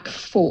a back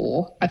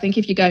four. I think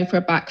if you're going for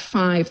a back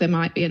five, there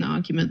might be an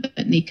argument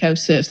that Nico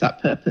serves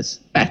that purpose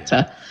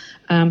better.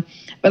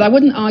 But I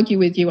wouldn't argue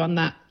with you on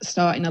that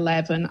starting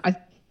 11.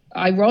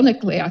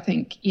 Ironically, I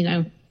think,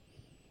 a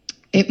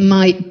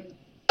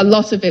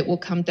lot of it will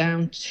come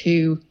down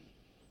to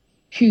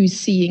who's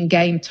seeing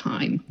game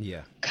time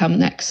come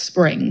next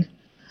spring.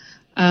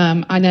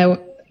 I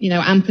know,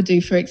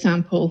 Ampadu, for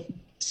example,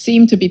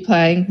 seemed to be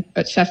playing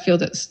at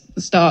Sheffield at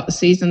the start of the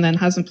season, then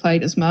hasn't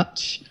played as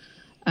much.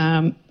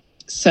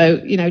 So,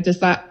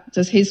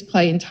 does his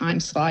playing time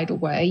slide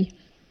away?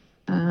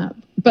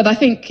 But I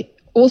think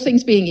all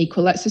things being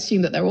equal, let's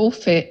assume that they're all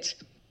fit,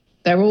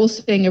 they're all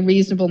seeing a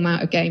reasonable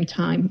amount of game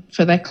time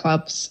for their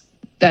clubs.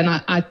 Then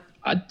I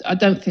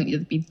don't think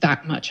there'd be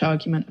that much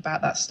argument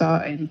about that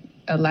starting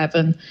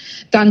 11.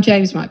 Dan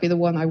James might be the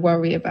one I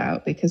worry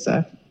about because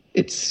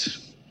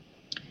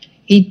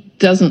he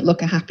doesn't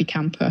look a happy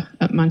camper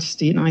at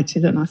Manchester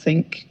United, and I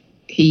think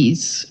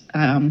he's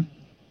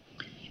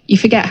you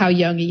forget how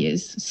young he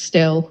is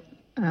still,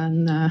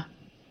 and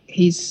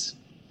he's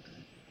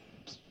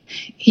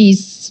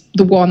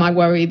the one I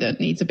worry that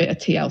needs a bit of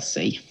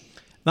TLC.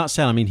 That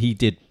said, I mean, he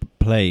did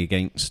play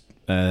against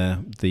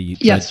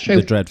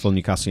the dreadful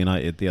Newcastle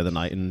United the other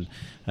night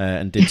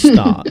and did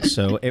start.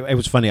 So it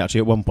was funny, actually.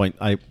 At one point,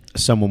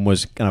 someone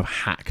was kind of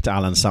hacked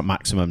Alan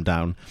Saint-Maximin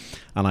down,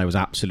 and I was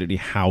absolutely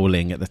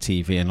howling at the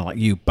TV and like,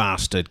 you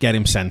bastard, get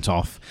him sent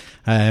off.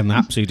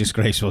 Absolutely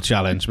disgraceful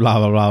challenge, blah,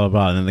 blah, blah, blah,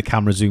 blah. And then the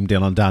camera zoomed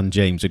in on Dan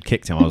James, who'd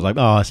kicked him. I was like,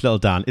 oh, it's little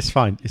Dan. It's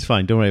fine.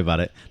 Don't worry about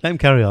it. Let him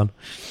carry on.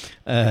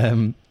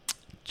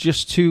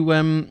 Just to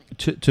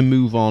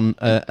move on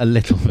a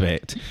little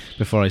bit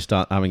before I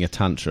start having a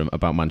tantrum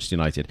about Manchester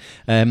United.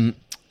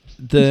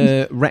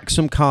 The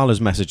Wrexham Carla's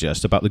messaged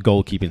us about the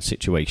goalkeeping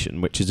situation,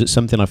 which is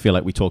something I feel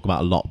like we talk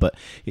about a lot, but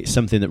it's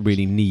something that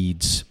really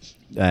needs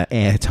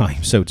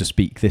airtime, so to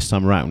speak, this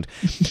time around.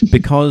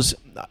 Because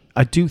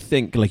I do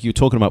think, like you're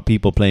talking about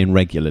people playing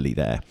regularly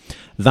there,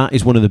 that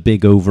is one of the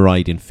big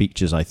overriding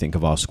features, I think,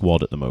 of our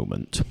squad at the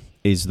moment,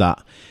 is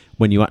that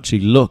when you actually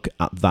look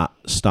at that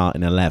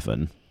starting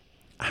 11,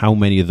 how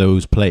many of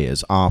those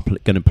players are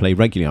going to play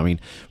regularly? I mean,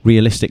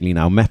 realistically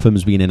now,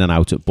 Mepham's been in and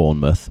out at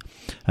Bournemouth.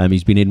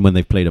 He's been in when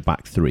they've played a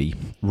back three.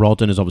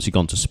 Rodden has obviously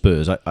gone to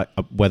Spurs.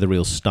 Whether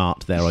he'll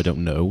start there, I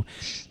don't know.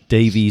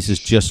 Davies has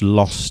just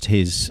lost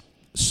his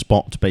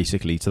spot,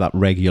 basically, to that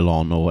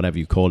Reguilon, or whatever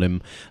you call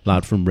him,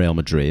 lad from Real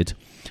Madrid.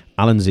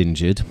 Alan's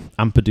injured.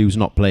 Ampadu's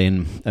not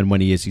playing, and when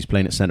he is, he's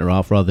playing at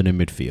centre-half rather than in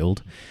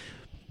midfield.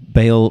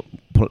 Bale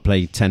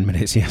played 10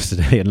 minutes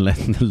yesterday, and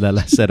the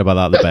less said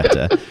about that, the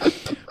better.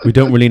 We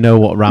don't really know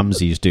what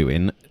Ramsey's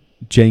doing.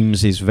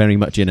 James is very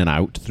much in and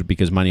out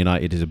because Man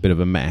United is a bit of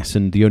a mess,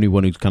 and the only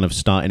one who's kind of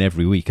starting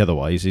every week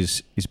otherwise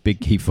is Big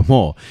Kiefer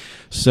Moore.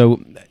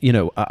 So,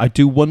 I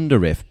do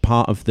wonder if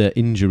part of the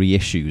injury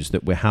issues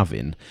that we're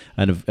having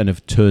and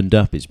have turned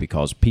up is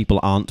because people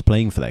aren't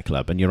playing for their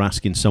club, and you're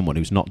asking someone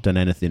who's not done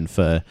anything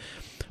for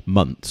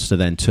months to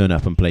then turn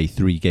up and play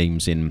 3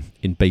 games in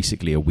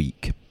basically a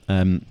week.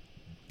 And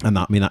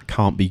that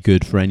can't be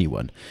good for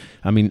anyone.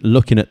 I mean,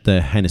 looking at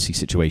the Hennessy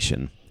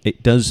situation,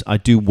 I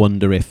do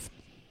wonder if,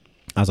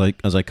 as I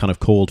kind of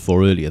called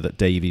for earlier, that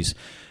Davies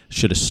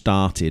should have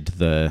started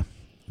the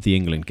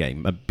England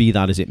game. Be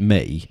that as it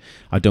may,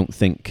 I don't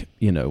think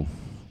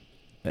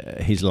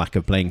his lack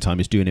of playing time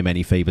is doing him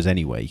any favours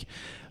anyway.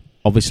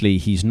 Obviously,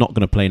 he's not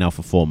going to play now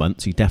for 4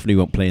 months. He definitely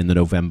won't play in the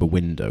November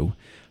window.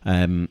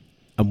 And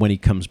when he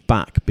comes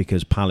back,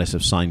 because Palace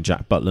have signed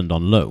Jack Butland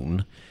on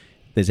loan,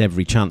 there's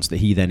every chance that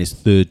he then is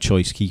third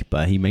choice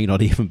keeper. He may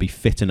not even be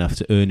fit enough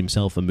to earn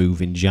himself a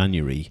move in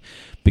January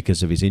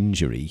because of his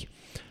injury.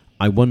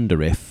 I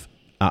wonder if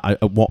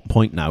at what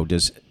point now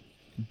is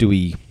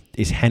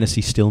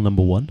Hennessy still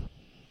number one?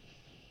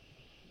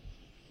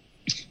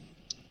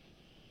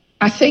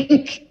 I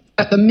think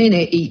at the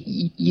minute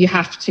you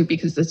have to,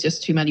 because there's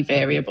just too many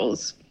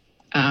variables.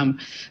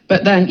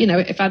 But then,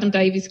 if Adam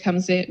Davies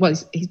comes in, well,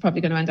 he's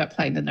probably going to end up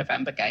playing the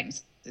November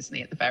games, isn't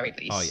he, at the very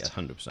least? Oh, yeah,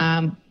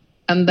 100%.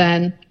 And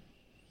then,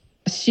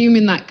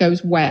 assuming that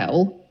goes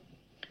well,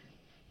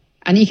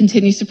 and he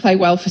continues to play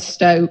well for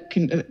Stoke,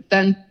 and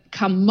then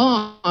come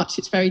March,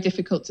 it's very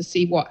difficult to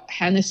see what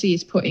Hennessy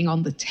is putting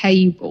on the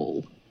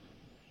table,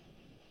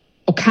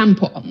 or can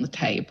put on the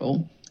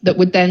table, that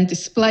would then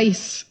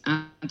displace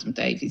Adam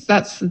Davies.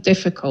 That's the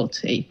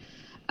difficulty.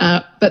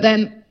 But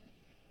then,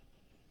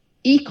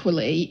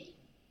 equally,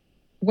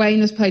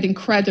 Wayne has played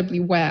incredibly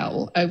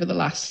well over the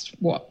last,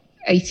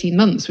 18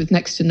 months with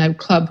next to no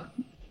club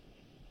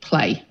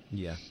play.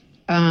 Yeah.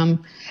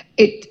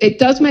 It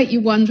does make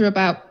you wonder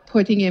about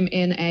putting him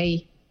in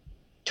a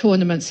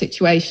tournament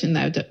situation,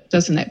 though,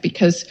 doesn't it?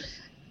 Because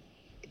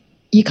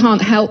you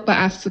can't help but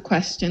ask the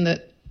question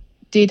that,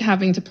 did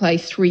having to play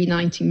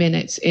 390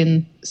 minutes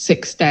in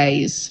 6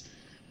 days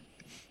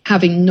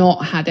having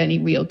not had any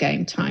real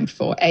game time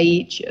for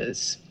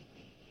ages.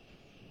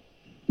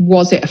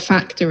 Was it a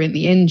factor in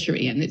the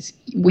injury? And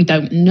we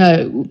don't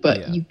know,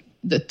 but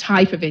the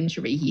type of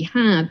injury he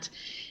had,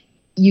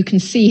 you can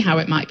see how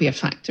it might be a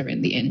factor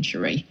in the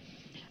injury.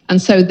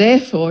 And so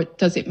therefore,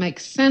 does it make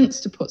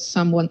sense to put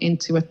someone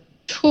into a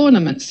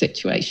tournament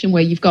situation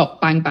where you've got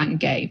bang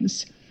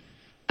games?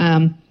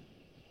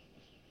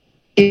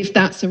 If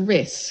that's a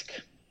risk,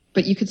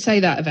 but you could say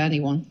that of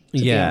anyone.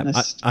 To be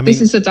honest. I mean, this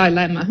is a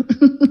dilemma.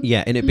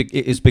 Yeah, and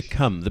it has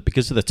become that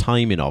because of the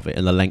timing of it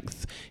and the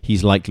length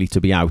he's likely to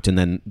be out, and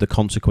then the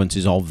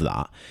consequences of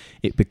that,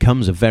 it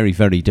becomes a very,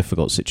 very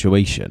difficult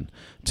situation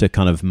to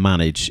kind of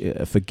manage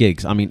for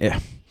Giggs. I mean,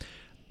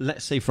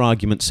 let's say for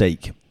argument's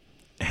sake,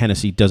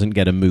 Hennessy doesn't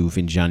get a move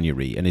in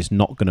January and is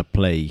not going to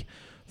play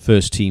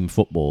first team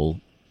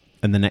football,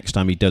 and the next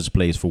time he does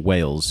play is for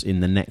Wales in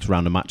the next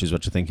round of matches,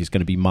 which I think is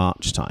going to be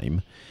March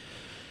time.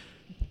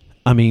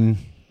 I mean,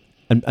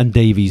 and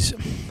Davies,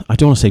 I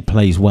don't want to say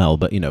plays well,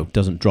 but,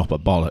 doesn't drop a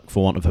bollock,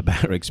 for want of a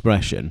better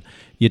expression.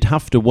 You'd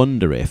have to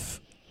wonder if,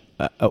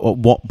 at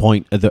what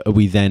point are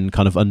we then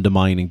kind of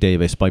undermining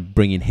Davies by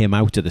bringing him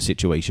out of the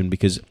situation?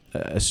 Because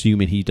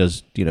assuming he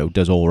does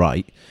all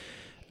right,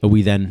 are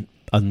we then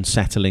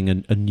unsettling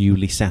a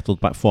newly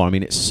settled back four? I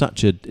mean, it's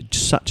such a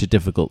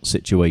difficult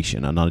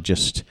situation, and I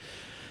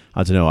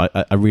don't know.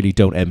 I really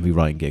don't envy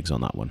Ryan Giggs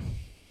on that one.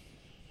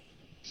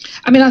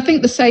 I mean, I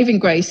think the saving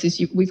grace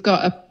is we've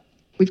got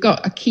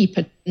a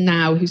keeper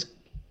now who's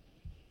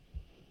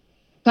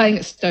playing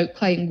at Stoke,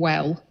 playing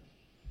well.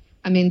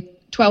 I mean,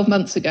 12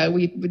 months ago,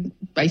 we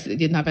basically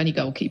didn't have any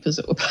goalkeepers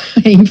that were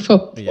playing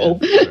football.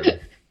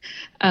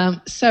 Yeah,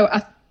 so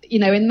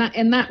in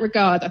that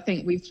regard, I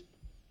think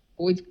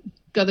we've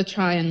got to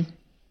try and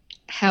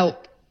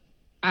help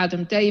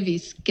Adam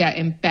Davies get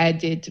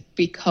embedded,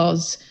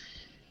 because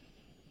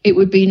it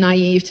would be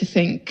naive to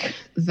think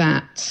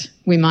that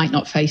we might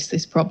not face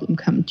this problem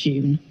come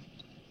June.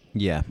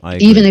 Yeah, I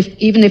agree.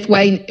 Even if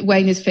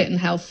Wayne is fit and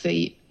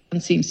healthy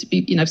and seems to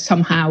be,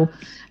 somehow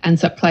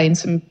ends up playing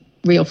some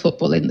real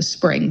football in the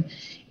spring,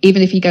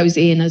 even if he goes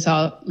in as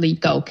our lead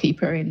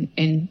goalkeeper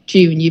in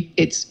June,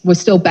 we're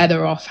still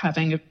better off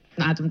having an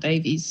Adam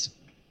Davies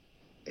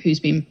who's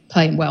been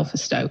playing well for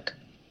Stoke.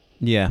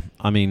 Yeah,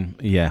 I mean,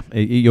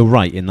 you're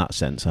right in that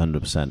sense,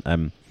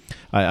 100%.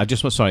 I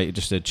just want,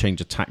 just to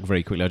change of tack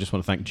very quickly, I just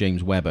want to thank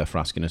James Webber for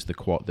asking us the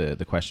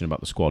question about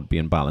the squad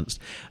being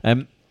balanced,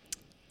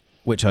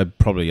 which I'm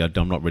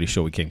not really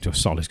sure we came to a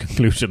solid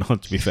conclusion on,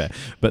 to be fair,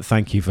 but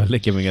thank you for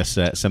giving us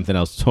something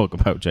else to talk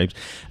about, James.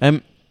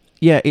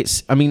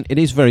 It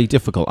is very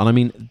difficult, and I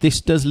mean, this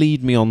does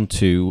lead me on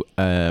to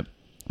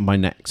my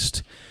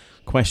next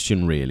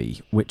question,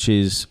 really, which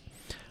is,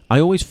 I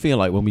always feel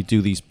like when we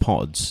do these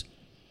pods,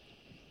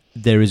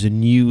 there is a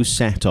new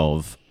set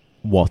of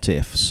what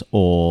ifs,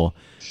 or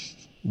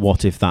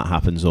what if that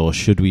happens, or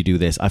should we do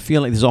this? I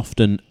feel like there's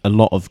often a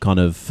lot of kind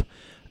of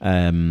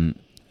I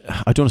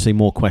don't want to say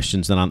more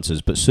questions than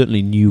answers, but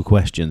certainly new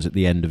questions at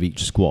the end of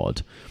each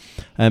squad,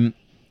 and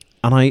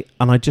I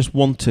just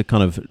want to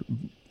kind of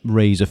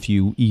raise a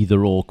few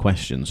either or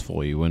questions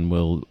for you, and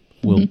we'll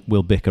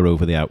bicker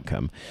over the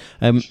outcome.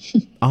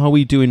 Are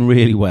we doing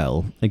really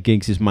well?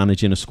 Giggs is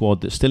managing a squad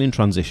that's still in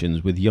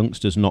transitions, with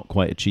youngsters not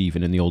quite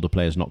achieving and the older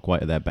players not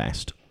quite at their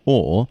best,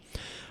 or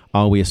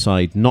are we a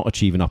side not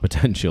achieving our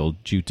potential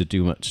due to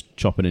too much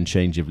chopping and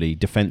changing,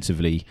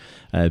 defensively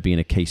being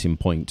a case in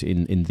point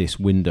in this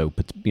window,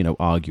 but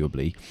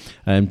arguably?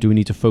 Do we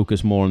need to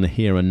focus more on the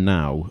here and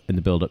now in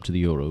the build up to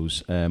the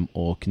Euros,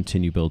 or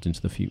continue building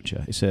to the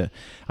future?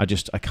 I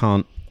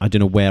don't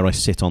know where I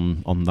sit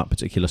on that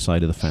particular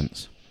side of the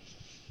fence.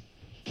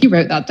 You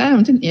wrote that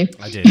down, didn't you?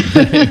 I did.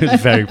 It was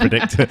very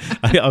predictable.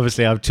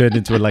 Obviously, I've turned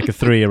into a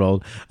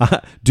 3-year-old.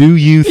 Do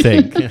you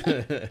think?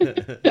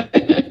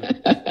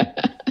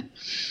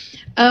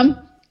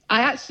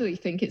 I actually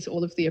think it's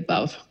all of the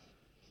above.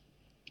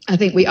 I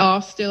think we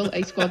are still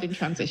a squad in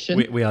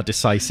transition. We are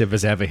decisive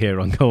as ever here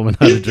on Coleman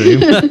Had a Dream.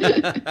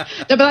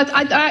 No, but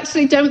I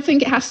actually don't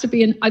think it has to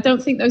be I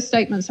don't think those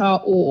statements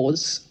are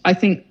ors. I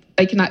think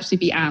they can actually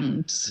be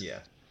ands. Yeah.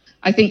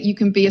 I think you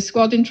can be a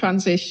squad in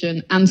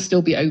transition and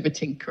still be over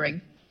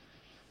tinkering.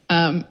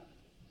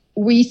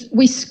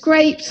 We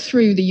scraped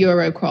through the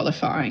Euro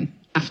qualifying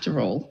after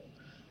all.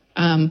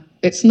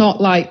 It's not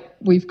like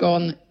we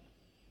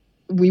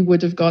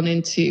would have gone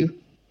into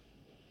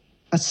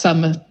a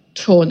summer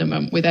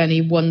tournament with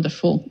any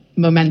wonderful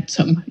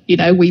momentum.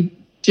 We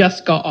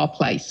just got our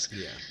place.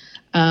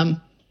 Yeah.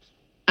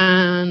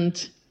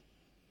 And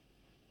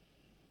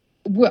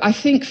I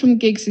think from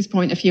Giggs'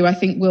 point of view, I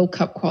think World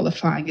Cup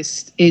qualifying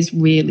is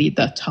really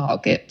the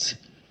target.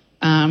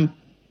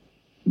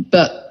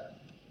 But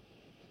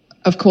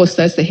of course,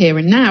 there's the here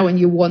and now, and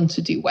you want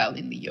to do well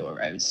in the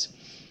Euros.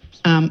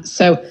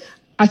 So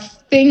I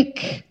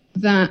think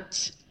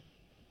that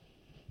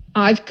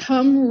I've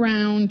come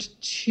round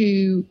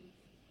to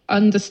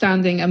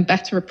understanding and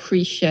better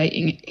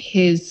appreciating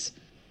his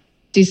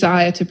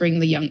desire to bring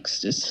the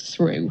youngsters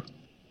through.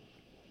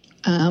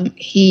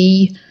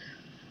 He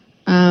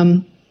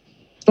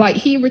like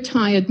he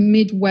retired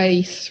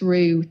midway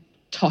through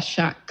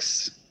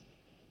Toshak's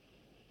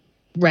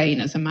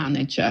reign as a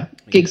manager.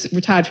 Giggs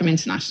retired from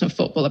international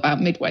football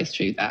about midway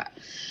through that.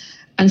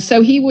 And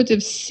so he would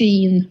have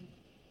seen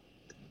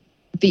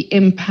the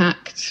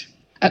impact,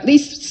 at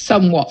least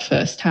somewhat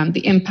firsthand,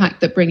 the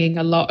impact that bringing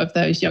a lot of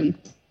those young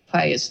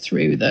players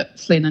through that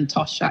Flynn and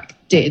Toshak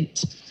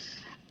did,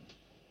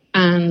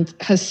 and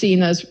has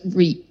seen us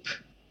reap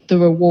the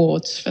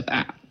rewards for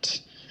that.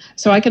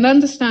 So I can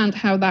understand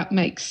how that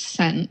makes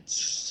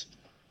sense,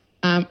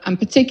 and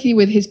particularly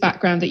with his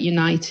background at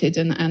United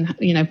and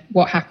you know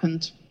what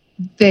happened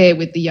there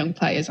with the young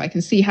players. I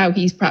can see how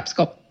he's perhaps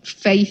got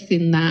faith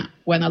in that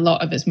when a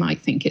lot of us might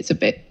think it's a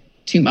bit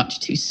too much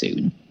too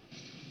soon.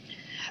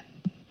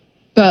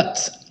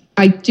 But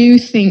I do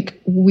think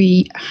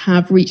we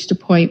have reached a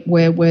point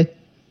where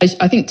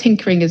I think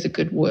tinkering is a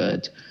good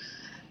word,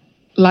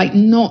 like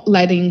not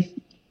letting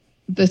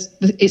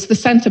it's the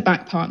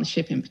centre-back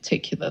partnership in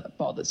particular that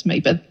bothers me,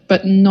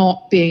 but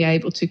not being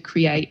able to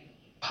create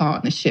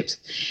partnerships.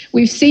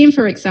 We've seen,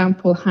 for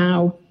example,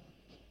 how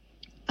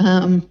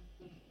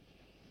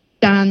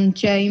Dan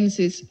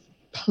James's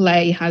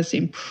play has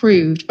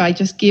improved by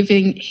just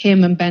giving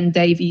him and Ben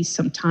Davies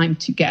some time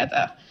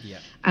together,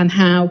 and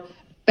how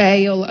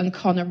Bale and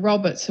Connor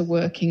Roberts are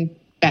working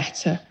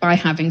better by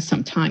having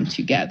some time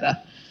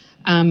together.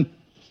 And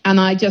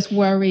I just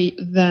worry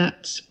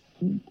that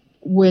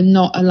we're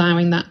not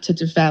allowing that to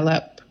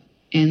develop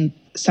in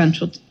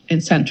Central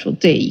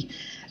D.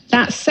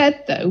 That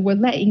said, though, we're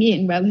letting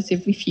in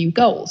relatively few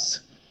goals.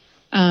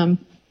 You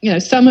know,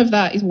 some of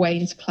that is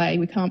Wayne's play.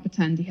 We can't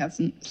pretend he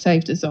hasn't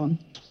saved us on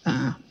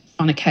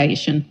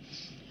occasion.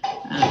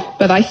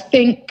 But I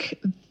think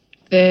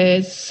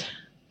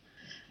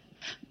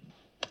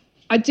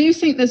I do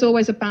think there's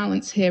always a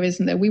balance here,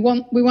 isn't there? We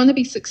want to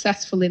be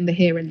successful in the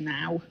here and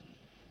now.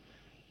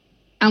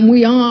 And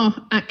we are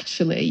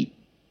actually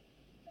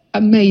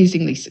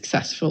amazingly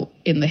successful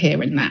in the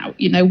here and now.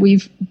 You know,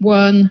 we've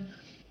won,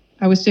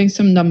 I was doing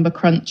some number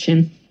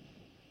crunching.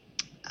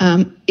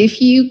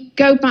 If you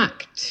go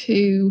back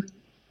to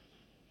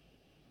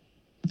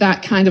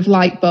that kind of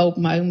light bulb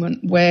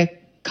moment where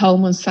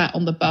Coleman sat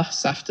on the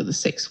bus after the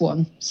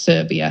 6-1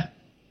 Serbia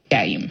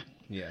game.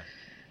 Yeah.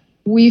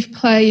 We've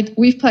played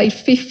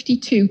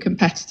 52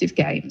 competitive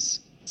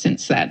games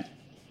since then,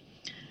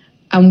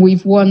 and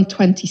we've won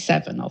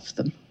 27 of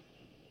them.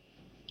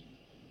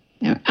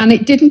 You know, and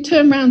it didn't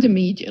turn around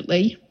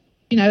immediately.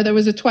 You know, there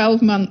was a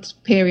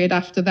 12-month period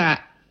after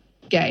that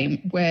game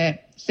where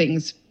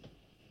things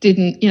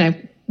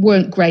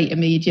weren't great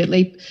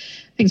immediately.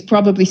 Things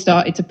probably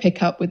started to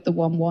pick up with the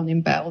 1-1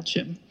 in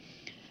Belgium.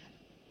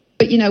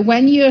 But, you know,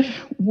 when you're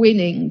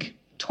winning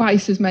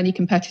twice as many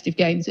competitive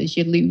games as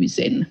you're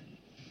losing,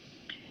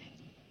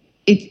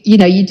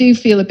 you do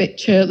feel a bit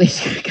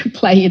churlish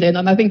playing in.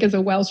 And I think as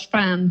a Welsh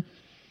fan,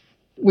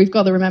 we've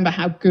got to remember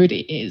how good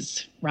it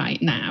is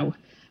right now.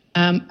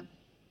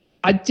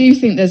 I do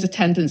think there's a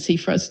tendency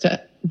for us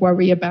to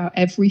worry about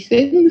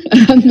everything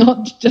and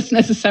not just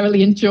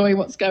necessarily enjoy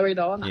what's going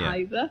on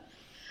either.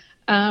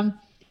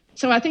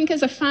 So I think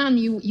as a fan,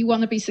 you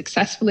want to be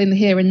successful in the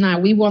here and now.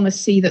 We want to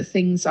see that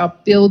things are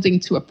building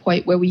to a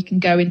point where we can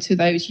go into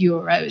those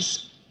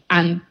Euros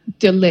and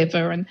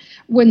deliver. And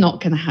we're not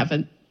going to have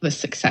the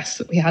success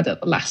that we had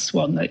at the last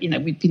one that, you know,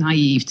 we'd be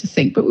naive to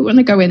think, but we want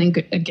to go in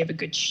and give a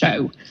good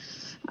show.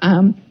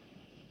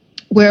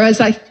 Whereas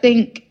I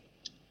think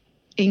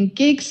in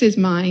Giggs's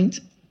mind,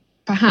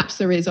 perhaps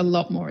there is a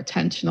lot more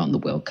attention on the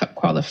World Cup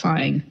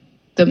qualifying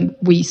than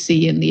we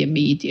see in the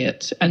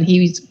immediate, and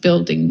he's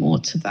building more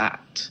to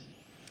that.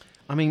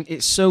 I mean,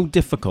 it's so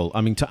difficult,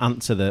 to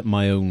answer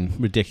my own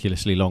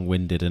ridiculously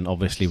long-winded and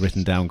obviously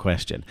written down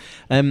question,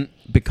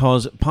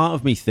 because part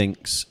of me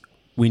thinks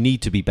we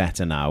need to be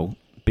better now,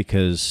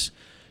 because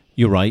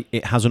you're right,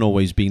 it hasn't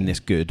always been this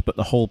good, but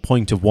the whole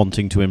point of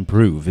wanting to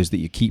improve is that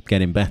you keep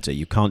getting better.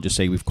 You can't just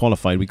say we've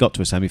qualified, we got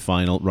to a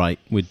semi-final, right,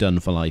 we're done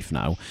for life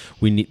now.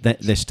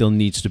 There still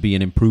needs to be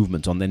an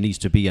improvement there needs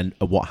to be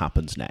a what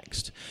happens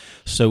next.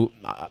 So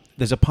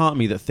there's a part of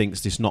me that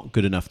thinks it's not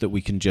good enough that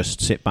we can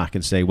just sit back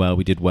and say, well,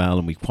 we did well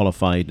and we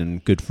qualified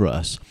and good for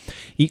us.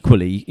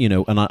 Equally, you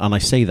know, and I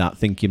say that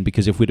thinking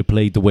because if we'd have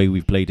played the way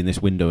we've played in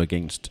this window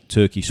against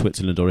Turkey,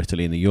 Switzerland or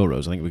Italy in the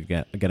Euros, I think we're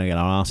going to get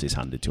our asses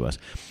handed to us.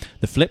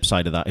 The flip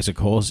side of that is, of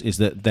course, is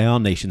that they are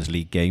Nations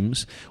League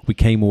games. We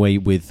came away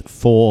with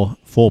four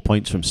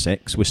points from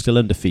 6. We're still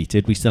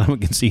undefeated. We still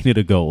haven't conceded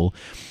a goal.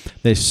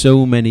 There's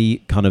so many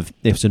kind of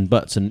ifs and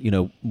buts. And, you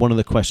know, one of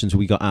the questions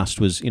we got asked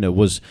was, you know,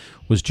 was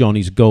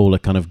Johnny's goal a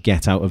kind of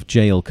get out of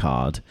jail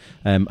card?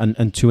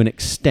 And to an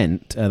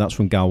extent, that's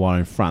from Galois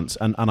in France.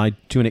 And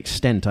to an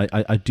extent,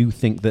 I do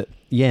think that,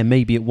 yeah,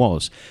 maybe it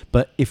was.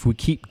 But if we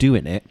keep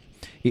doing it,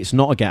 it's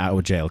not a get out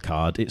of jail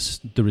card. It's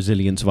the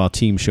resilience of our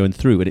team showing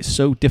through. And it's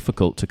so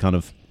difficult to kind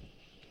of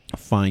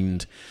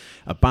find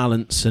a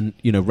balance and,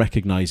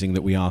 recognising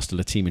that we are still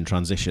a team in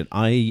transition.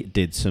 I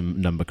did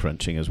some number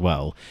crunching as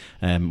well,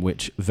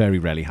 which very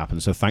rarely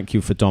happens. So thank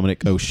you for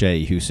Dominic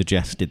O'Shea, who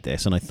suggested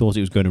this, and I thought it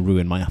was going to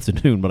ruin my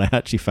afternoon, but I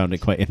actually found it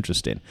quite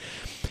interesting.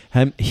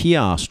 He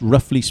asked,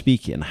 roughly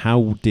speaking,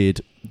 how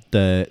did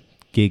the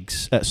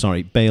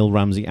Bale,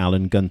 Ramsey,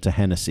 Allen, Gunter,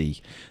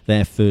 Hennessy,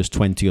 their first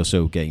 20 or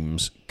so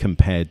games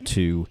compared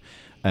to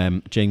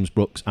James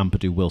Brooks,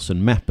 Ampadu,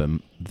 Wilson,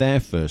 Mepham, their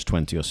first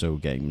 20 or so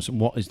games?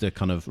 What is the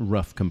kind of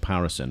rough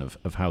comparison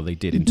of how they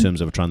did in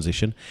terms of a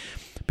transition?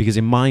 Because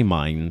in my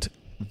mind,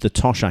 the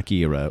Toshack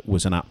era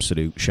was an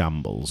absolute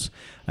shambles.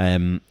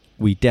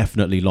 We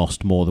definitely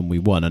lost more than we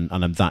won,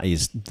 and that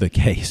is the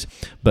case.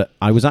 But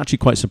I was actually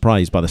quite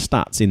surprised by the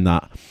stats in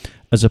that,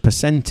 as a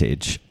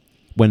percentage,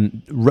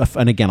 when rough,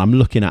 and again, I'm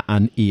looking at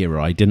an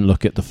era. I didn't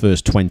look at the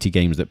first 20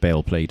 games that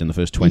Bale played and the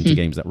first 20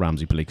 games that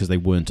Ramsey played, because they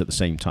weren't at the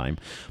same time.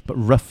 But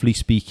roughly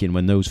speaking,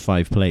 when those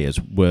 5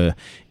 players were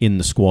in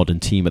the squad and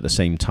team at the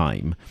same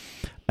time,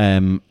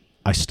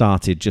 I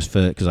started, just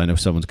because I know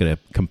someone's going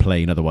to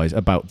complain otherwise,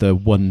 about the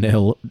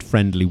 1-0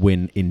 friendly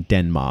win in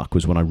Denmark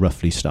was when I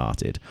roughly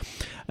started,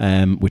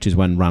 which is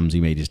when Ramsey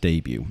made his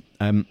debut.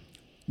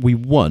 We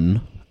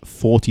won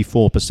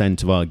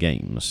 44% of our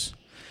games,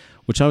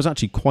 which I was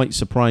actually quite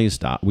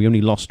surprised at. We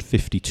only lost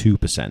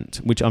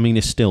 52%, which, I mean,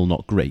 is still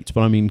not great,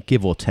 but I mean,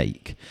 give or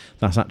take,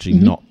 that's actually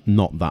not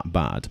that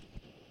bad.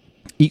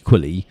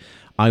 Equally,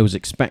 I was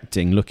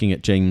expecting, looking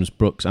at James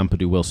Brooks,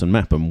 Ampadu, Wilson,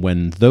 Mepham,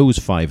 when those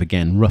 5,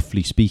 again,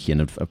 roughly speaking,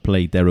 have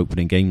played their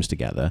opening games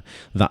together,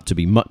 that to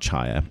be much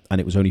higher, and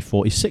it was only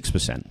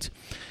 46%.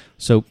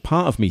 So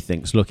part of me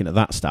thinks, looking at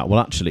that stat, well,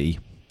 actually,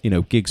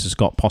 Giggs has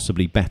got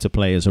possibly better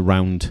players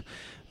around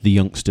the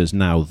youngsters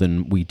now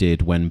than we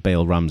did when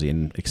Bale, Ramsey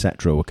and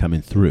etc. were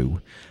coming through.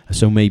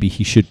 So maybe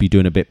he should be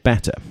doing a bit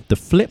better. The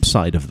flip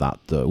side of that,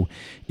 though,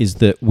 is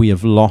that we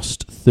have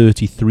lost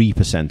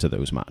 33% of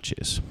those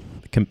matches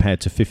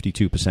compared to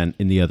 52%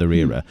 in the other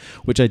era,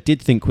 which I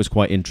did think was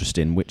quite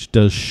interesting, which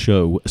does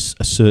show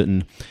a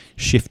certain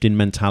shift in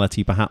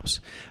mentality,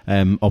 perhaps.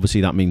 Obviously,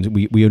 that means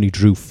we only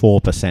drew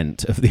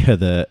 4%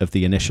 of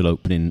the initial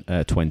opening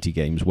 20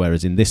 games,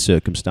 whereas in this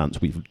circumstance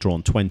we've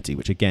drawn 20,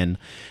 which again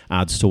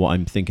adds to what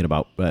I'm thinking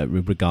about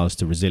with regards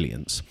to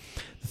resilience.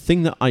 The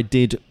thing that I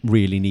did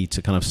really need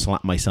to kind of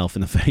slap myself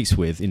in the face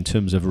with in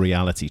terms of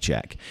reality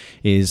check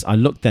is I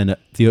looked then at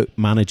the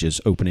managers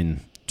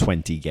opening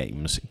 20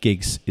 games.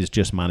 Giggs is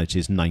just managed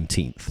his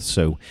 19th,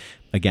 so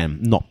again,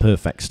 not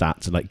perfect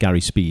stats like Gary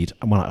Speed.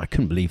 Well, I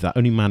couldn't believe that.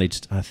 Only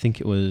managed 10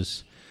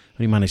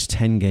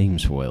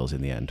 games for Wales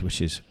in the end,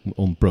 which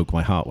broke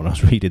my heart when I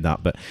was reading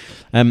that. But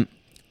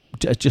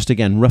just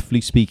again, roughly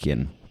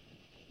speaking,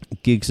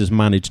 Giggs has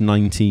managed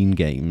 19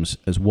 games,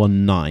 has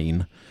won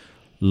 9,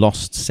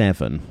 lost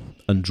 7,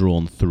 and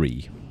drawn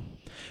 3.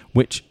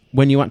 Which,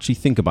 when you actually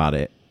think about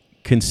it,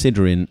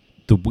 considering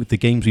the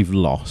games we've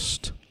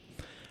lost,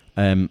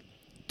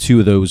 2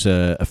 of those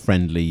are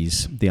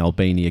friendlies, the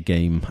Albania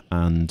game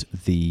and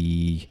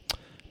the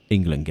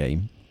England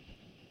game.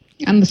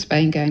 And the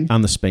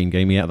Spain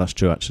game. Yeah, that's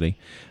true, actually.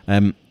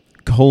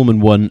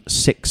 Coleman won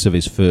 6 of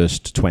his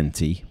first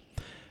 20.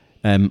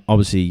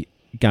 Obviously,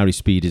 Gary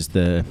Speed is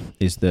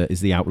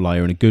the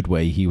outlier in a good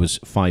way. He was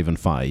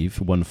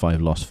 5-5, won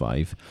 5, lost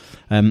 5.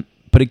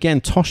 But again,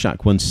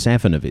 Toshack won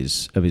 7 of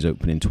his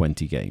opening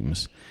 20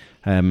 games,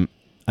 and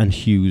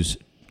Hughes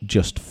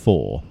just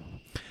 4.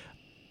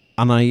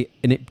 And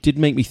it did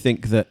make me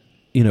think that,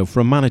 for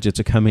a manager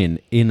to come in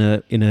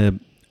a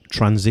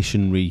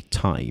transitionary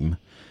time,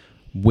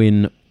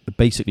 win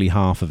basically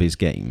half of his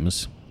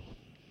games,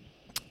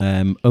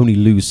 only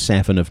lose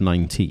 7 of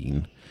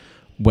 19.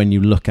 When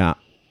you look at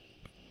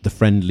the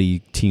friendly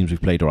teams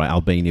we've played, all right,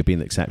 Albania being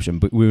the exception,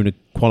 but we were in a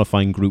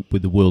qualifying group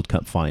with the World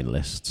Cup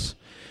finalists.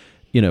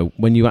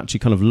 When you actually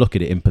kind of look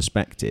at it in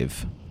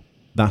perspective,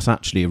 that's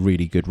actually a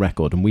really good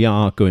record. And we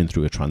are going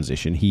through a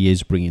transition. He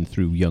is bringing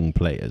through young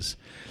players.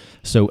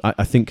 So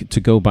I think, to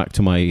go back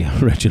to my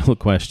original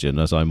question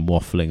as I'm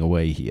waffling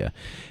away here,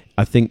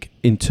 I think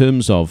in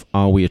terms of,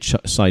 are we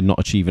a side not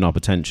achieving our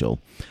potential?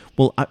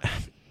 Well,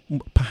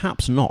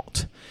 perhaps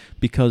not,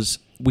 because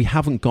we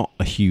haven't got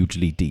a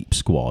hugely deep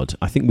squad.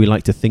 I think we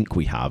like to think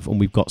we have, and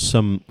we've got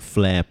some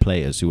flair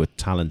players who are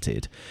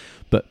talented,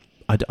 but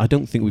I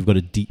don't think we've got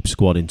a deep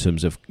squad in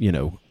terms of,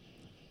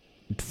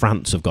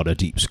 France have got a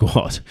deep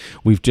squad.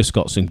 We've just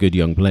got some good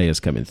young players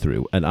coming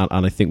through, and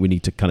I think we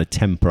need to kind of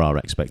temper our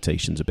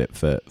expectations a bit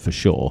for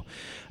sure.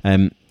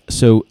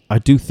 So I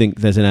do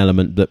think there's an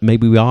element that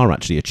maybe we are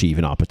actually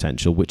achieving our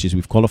potential, which is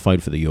we've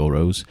qualified for the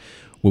Euros,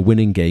 we're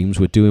winning games,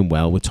 we're doing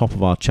well, we're top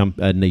of our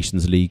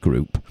Nations League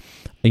group.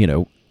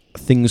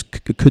 Things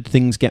could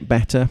things get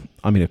better?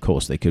 I mean, of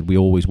course they could. We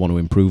always want to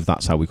improve.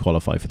 That's how we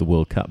qualify for the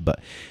World Cup. But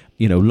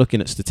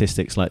looking at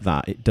statistics like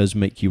that, it does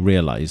make you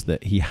realise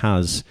that he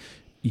has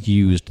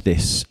used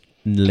this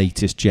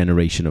latest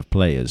generation of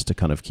players to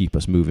kind of keep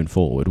us moving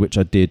forward, which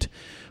I did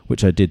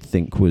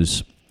think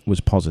was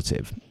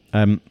positive.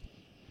 I'm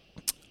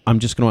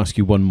just going to ask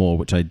you one more,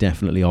 which I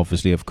definitely,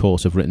 obviously, of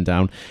course, have written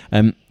down.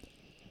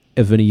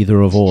 of an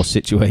either or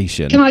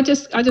situation. Can I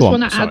just Go on,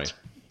 want to add?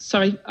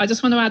 Sorry, I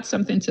just want to add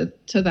something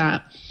to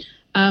that.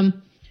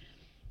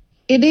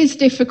 It is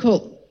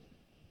difficult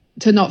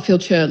to not feel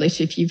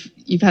churlish if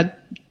you've had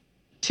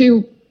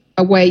 2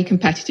 away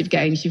competitive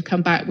games. You've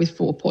come back with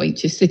 4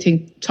 points. You're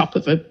sitting top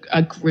of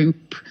a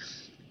group.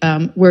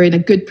 We're in a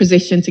good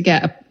position to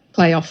get a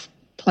playoff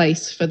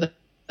place for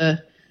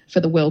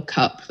the World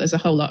Cup. There's a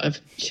whole lot of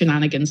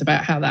shenanigans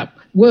about how that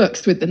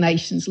works with the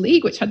Nations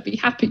League, which I'd be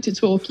happy to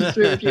talk you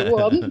through if you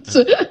want.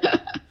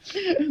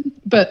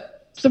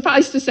 But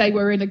suffice to say,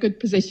 we're in a good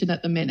position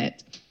at the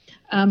minute.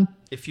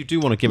 If you do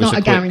want to give us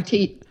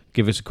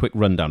give us a quick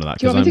rundown of that.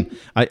 Do you want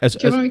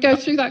me to go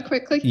through that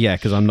quickly? Yeah,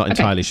 because I'm not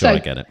entirely sure I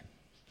get it.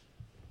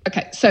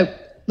 Okay, so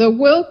the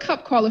World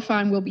Cup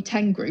qualifying will be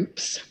 10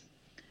 groups.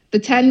 The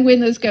 10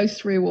 winners go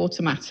through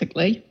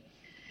automatically.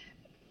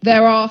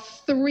 There are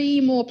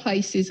 3 more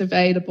places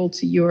available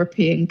to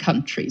European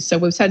countries. So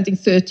we're sending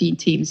 13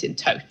 teams in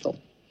total.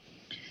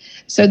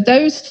 So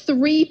those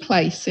 3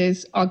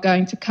 places are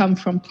going to come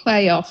from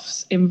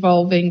playoffs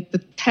involving the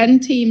 10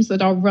 teams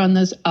that are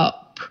runners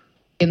up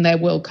in their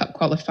World Cup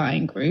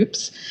qualifying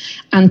groups,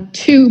 and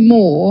 2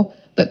 more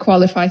that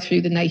qualify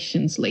through the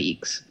Nations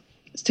Leagues.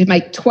 It's to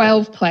make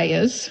 12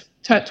 players,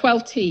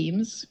 12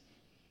 teams.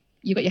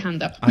 You got your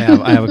hand up. I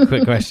have a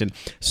quick question.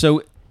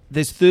 So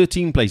there's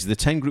 13 places, the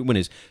 10 group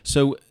winners.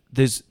 So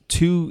there's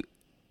 2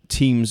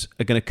 teams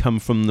are going to come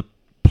from the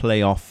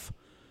playoff,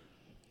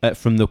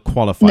 from the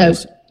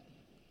qualifiers.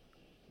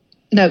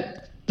 No.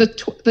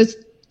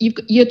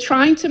 You're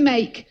trying to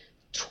make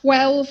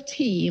 12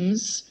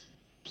 teams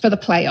for the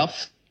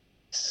playoffs.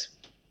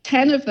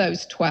 10 of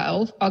those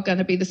 12 are going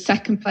to be the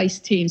second place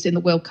teams in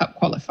the World Cup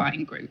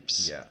qualifying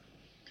groups. Yeah.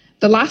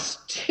 The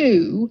last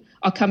 2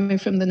 are coming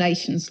from the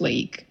Nations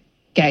League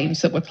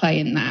games that we're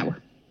playing now.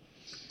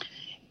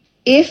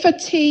 If a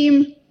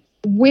team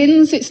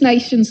wins its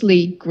Nations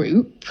League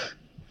group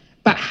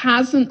but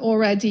hasn't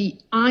already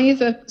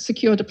either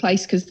secured a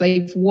place because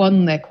they've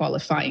won their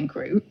qualifying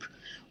group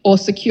or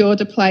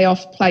secured a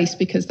playoff place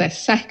because they're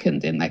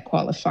second in their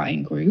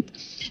qualifying group,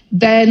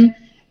 then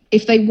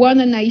if they won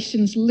a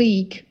Nations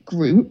League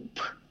group,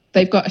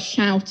 they've got a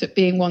shout at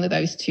being one of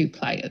those 2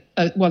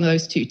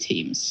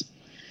 teams.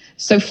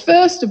 So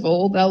first of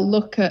all, they'll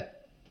look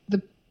at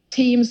the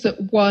teams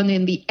that won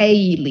in the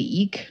A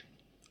League,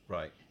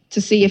 right, to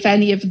see if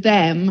any of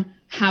them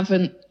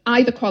haven't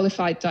either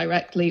qualified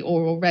directly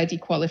or already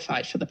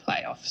qualified for the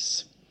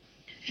playoffs.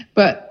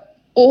 But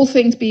all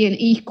things being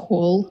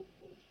equal,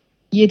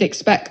 you'd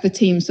expect the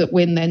teams that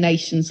win their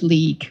Nations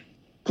League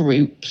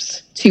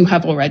groups to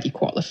have already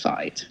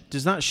qualified.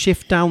 Does that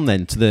shift down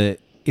then to the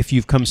if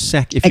you've come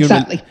second?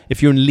 Exactly.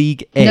 If you're in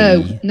League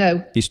A,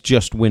 no, it's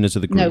just winners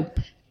of the group. No,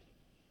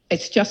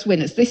 it's just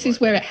winners. This is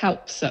where it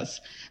helps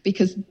us,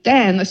 because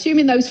then,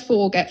 assuming those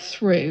 4 get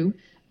through,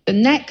 the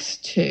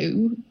next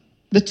 2,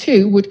 the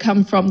 2 would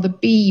come from the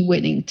B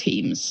winning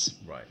teams.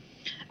 Right.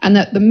 And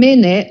at the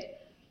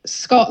minute,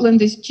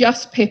 Scotland is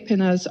just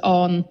pipping us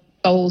on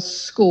goals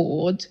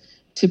scored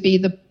to be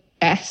the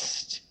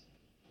best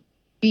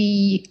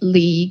B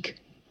League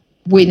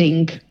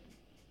winning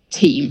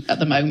team at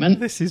the moment.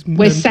 This is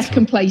we're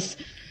second place.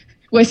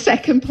 We're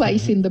second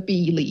place in the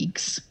B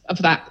leagues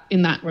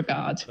in that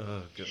regard.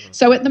 Oh,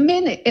 so at the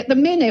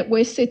minute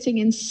we're sitting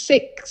in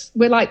 6.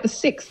 We're like the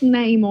 6th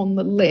name on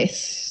the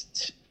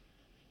list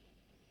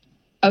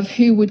of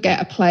who would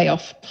get a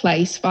playoff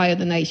place via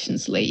the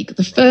Nations League.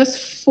 The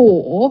first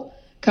 4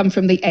 come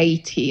from the A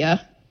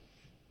tier,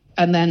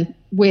 and then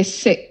we're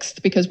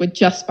 6th because we're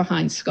just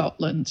behind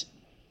Scotland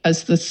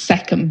as the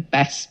second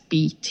best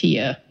B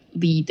tier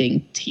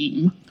leading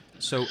team.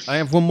 So I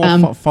have one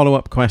more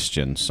follow-up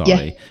question. Sorry,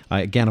 yeah.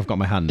 I've got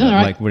my hand up,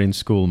 right. Like we're in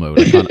school mode.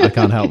 I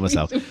can't help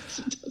myself.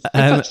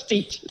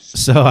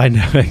 So I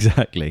know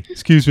exactly.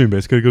 Excuse me,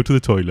 miss. Gotta go to the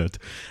toilet.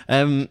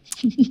 That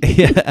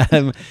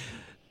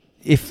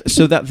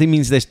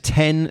means there's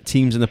 10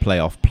 teams in the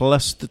playoff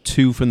plus the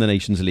 2 from the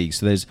Nations League.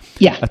 So there's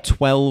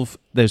 12.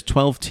 There's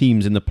 12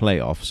 teams in the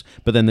playoffs,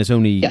 but then there's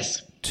only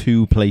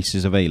 2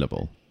 places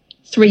available.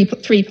 Three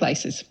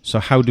places. So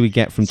how do we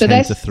get from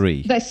 10 to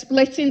 3? They're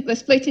split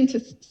into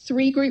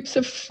 3 groups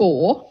of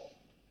 4.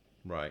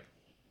 Right.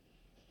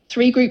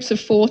 3 groups of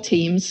 4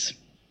 teams.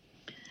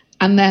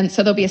 And then,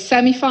 so there'll be a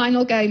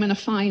semi-final game and a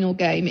final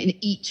game in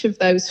each of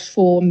those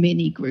 4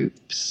 mini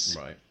groups.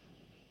 Right.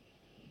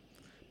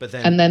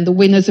 And then the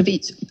winners of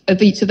each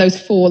of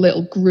those 4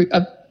 little group,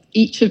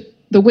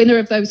 the winner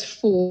of those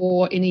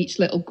 4 in each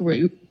little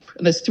group,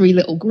 and there's 3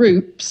 little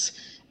groups,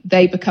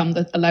 they become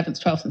the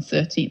 11th, 12th and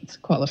 13th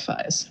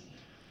qualifiers.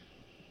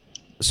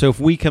 So if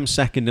we come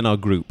second in our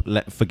group,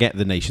 forget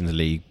the Nations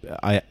League,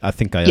 I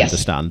think I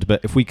understand,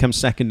 but if we come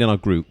second in our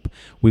group,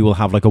 we will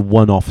have like a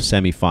one-off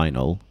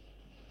semi-final.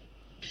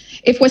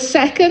 If we're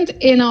second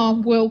in our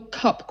World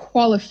Cup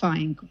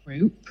qualifying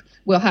group,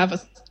 we'll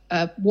have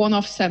a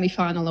one-off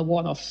semi-final, a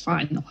one-off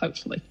final,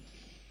 hopefully.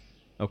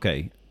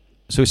 Okay.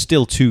 So it's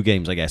still 2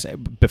 games, I guess.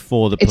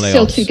 Before the playoffs,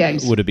 still 2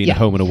 games. Would have been a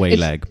home and away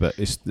leg, but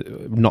it's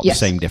not the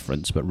same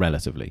difference, but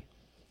relatively.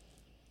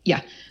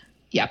 Yeah.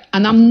 Yeah,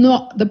 and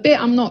the bit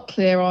I'm not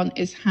clear on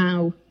is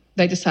how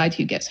they decide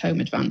who gets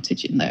home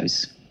advantage in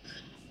those.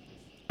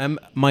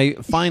 My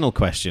final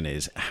question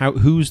is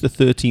who's the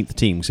 13th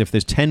team? So if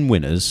there's 10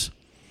 winners,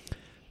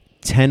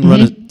 10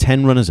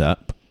 runners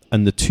up,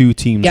 and the 2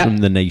 teams from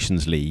the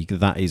Nations League,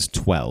 that is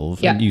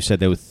 12. Yeah. And you said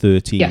there were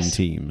 13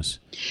 teams.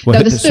 Well,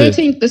 no, there's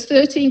 13. There's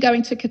 13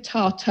 going to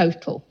Qatar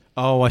total.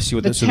 Oh, I see.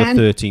 So the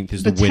 13th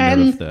is the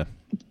winner of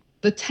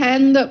the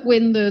 10 that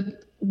win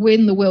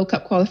the World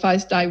Cup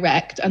qualifiers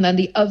direct, and then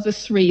the other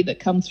 3 that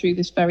come through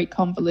this very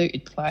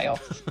convoluted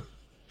playoff.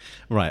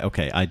 Right.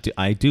 Okay.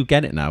 I do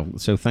get it now.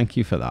 So thank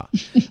you for that.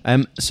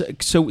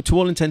 So to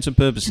all intents and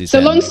purposes.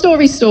 So long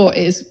story short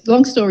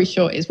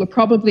is we're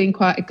probably in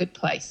quite a good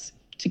place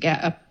to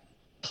get a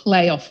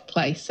playoff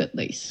place at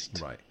least.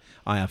 Right.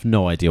 I have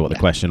no idea what the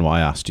question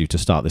I asked you to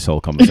start this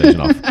whole conversation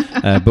off,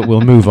 but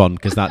we'll move on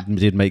because that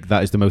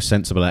is the most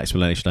sensible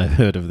explanation I've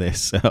heard of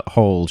this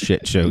whole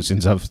shit show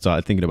since I've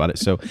started thinking about it.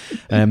 So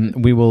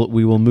we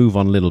will move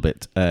on a little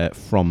bit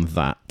from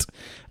that.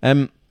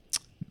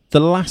 The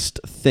last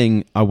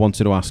thing I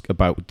wanted to ask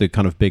about the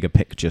kind of bigger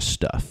picture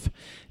stuff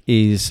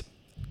is,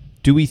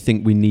 do we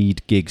think we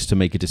need Giggs to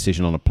make a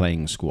decision on a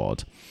playing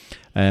squad?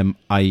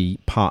 I.e.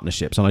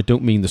 partnerships, and I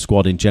don't mean the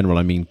squad in general,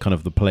 I mean kind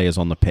of the players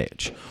on the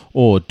pitch.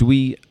 Or do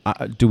we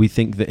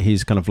think that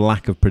his kind of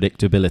lack of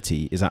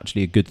predictability is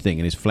actually a good thing,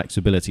 and his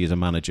flexibility as a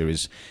manager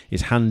is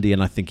handy,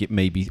 and I think it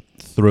maybe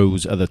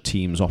throws other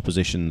teams'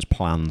 opposition's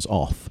plans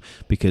off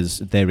because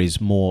there is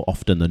more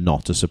often than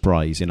not a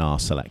surprise in our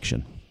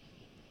selection?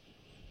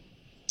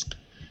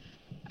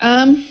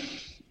 I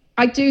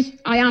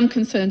am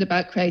concerned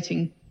about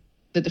creating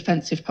the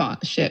defensive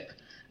partnership.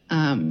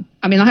 I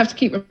mean, I have to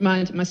keep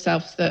reminding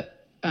myself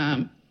that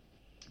Rodden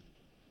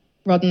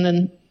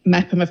and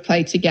Mepham have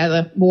played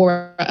together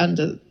more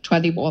under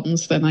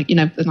 21s than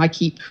I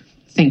keep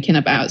thinking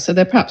about. So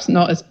they're perhaps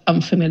not as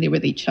unfamiliar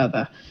with each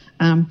other.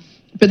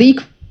 But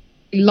equally,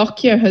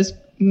 Lockyer has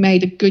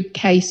made a good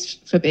case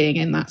for being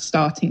in that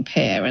starting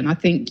pair, and I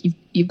think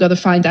you've got to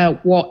find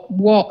out what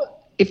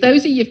if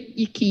those are your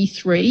key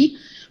 3.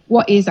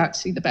 What is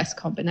actually the best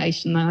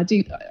combination? And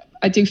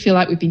I do feel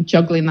like we've been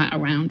juggling that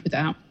around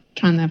without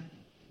trying to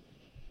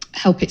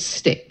help it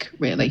stick,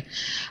 really.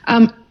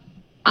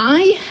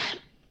 I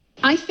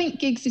think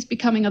Giggs is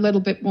becoming a little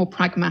bit more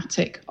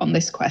pragmatic on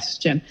this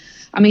question.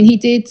 I mean, he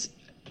did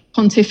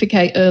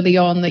pontificate early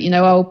on that,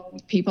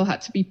 people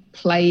had to be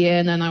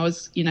playing, and I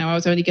was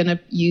only going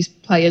to use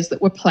players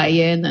that were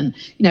playing, and,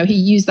 he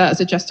used that as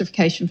a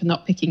justification for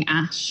not picking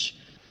Ash.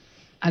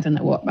 I don't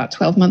know about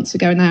 12 months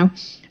ago now.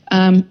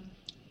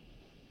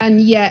 And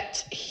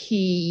yet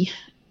he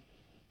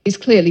is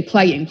clearly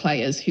playing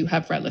players who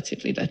have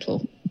relatively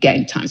little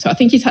game time. So I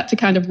think he's had to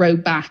kind of row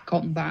back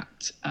on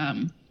that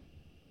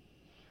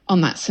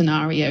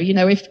scenario.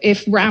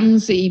 If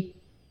Ramsey,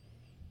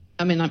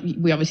 I mean,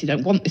 we obviously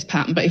don't want this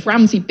pattern, but if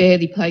Ramsey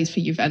barely plays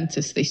for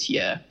Juventus this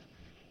year,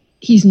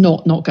 he's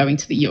not going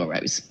to the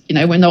Euros.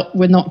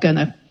 We're not going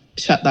to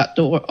shut that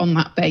door on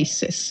that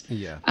basis.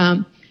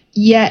 Yeah.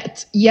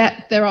 Yet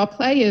there are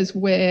players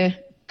where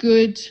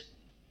good,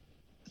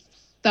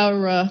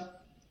 thorough,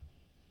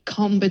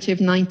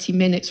 combative 90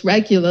 minutes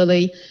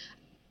regularly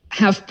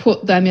have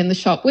put them in the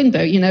shop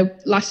window.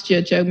 Last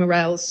year, Joe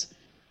Morell's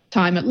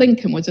time at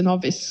Lincoln was an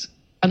obvious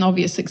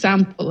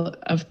example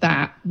of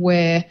that,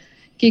 where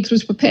Giggs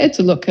was prepared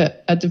to look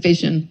at a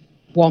Division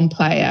 1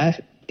 player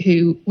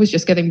who was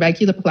just getting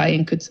regular play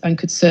and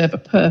could serve a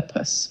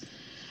purpose.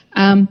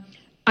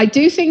 I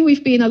do think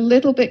we've been a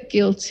little bit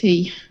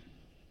guilty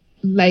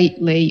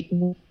lately.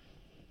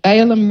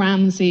 Bale and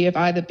Ramsey have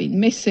either been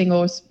missing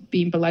or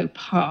been below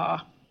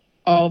par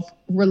of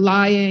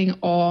relying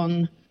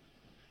on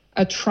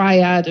a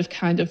triad of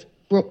kind of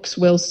Brooks,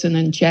 Wilson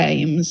and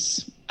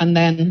James, and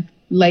then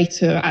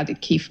later added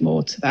Keith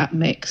Moore to that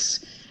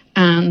mix.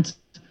 And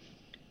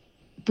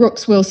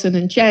Brooks, Wilson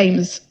and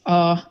James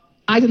are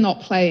either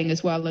not playing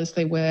as well as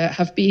they were,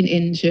 have been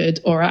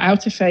injured, or are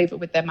out of favour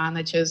with their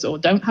managers, or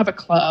don't have a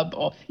club,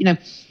 or,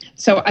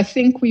 So I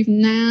think we've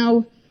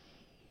now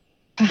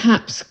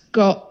perhaps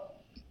got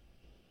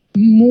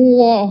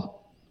more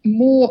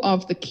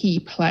of the key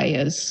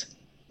players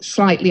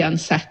slightly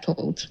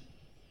unsettled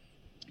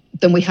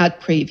than we had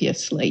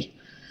previously.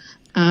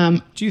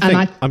 Do you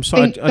think? I'm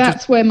sorry.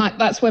 That's where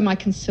my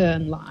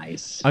concern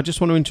lies. I just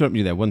want to interrupt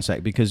you there 1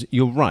 sec, because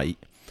you're right.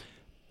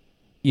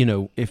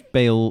 If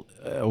Bale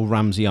or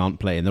Ramsey aren't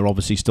playing, they're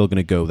obviously still going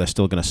to go. They're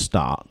still going to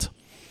start.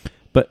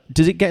 But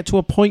does it get to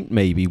a point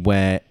maybe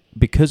where,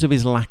 because of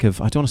his lack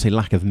of, I don't want to say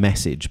lack of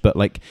message, but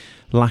like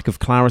lack of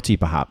clarity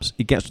perhaps,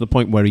 it gets to the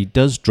point where he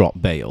does drop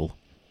Bale,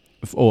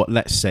 or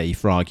let's say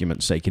for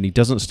argument's sake, and he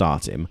doesn't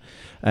start him,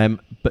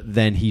 but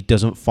then he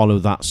doesn't follow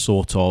that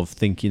sort of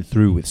thinking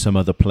through with some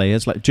other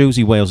players. Like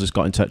Josie Wales has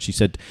got in touch. He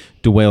said,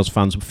 do Wales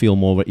fans feel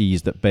more at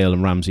ease that Bale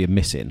and Ramsey are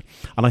missing?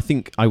 And I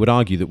think I would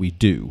argue that we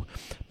do.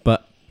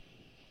 But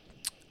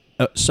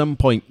at some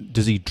point,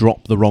 does he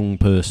drop the wrong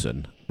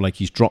person? Like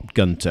he's dropped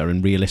Gunter,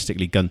 and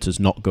realistically Gunter's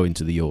not going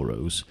to the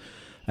Euros.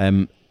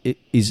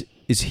 Is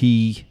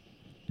he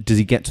does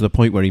he get to the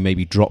point where he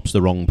maybe drops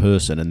the wrong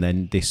person, and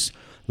then this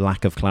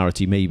lack of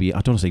clarity maybe,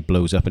 I don't want to say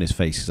blows up in his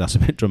face because that's a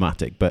bit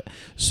dramatic, but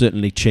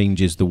certainly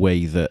changes the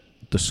way that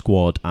the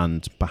squad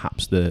and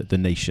perhaps the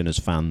nation as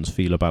fans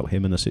feel about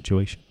him and the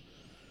situation?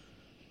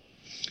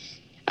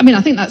 I mean,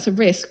 I think that's a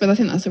risk, but I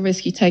think that's a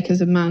risk you take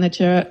as a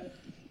manager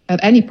at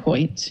any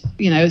point,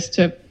 as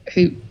to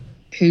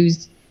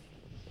who's,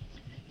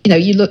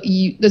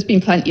 there's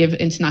been plenty of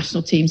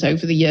international teams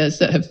over the years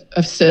that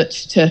have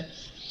searched to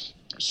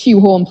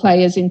shoehorn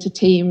players into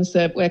teams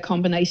where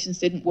combinations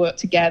didn't work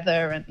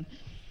together. And,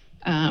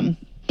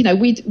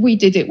 we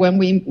did it when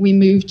we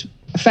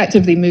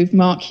effectively moved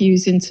Mark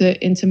Hughes into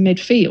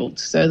midfield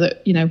so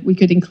that, we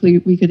could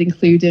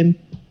include him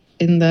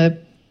in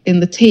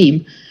the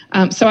team.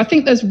 So I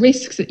think there's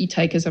risks that you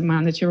take as a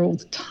manager all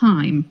the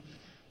time.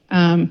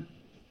 And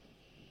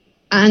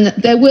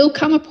there will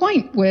come a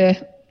point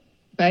where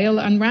Bale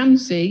and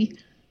Ramsey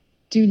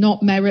do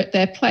not merit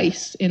their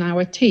place in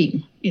our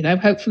team.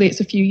 Hopefully it's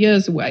a few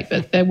years away,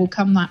 but there will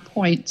come that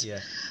point. Yeah.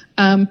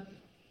 And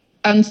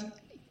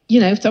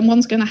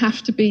someone's going to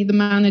have to be the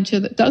manager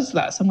that does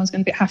that. Someone's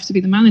going to have to be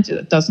the manager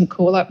that doesn't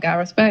call up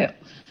Gareth Bale.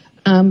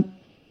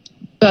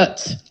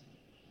 But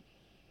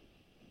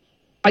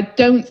I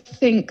don't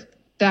think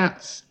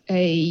that's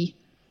a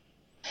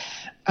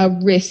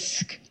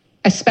risk,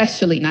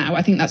 especially now.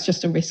 I think that's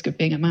just a risk of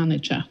being a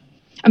manager,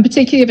 and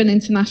particularly of an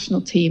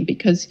international team,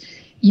 because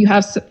you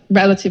have,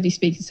 relatively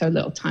speaking, so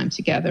little time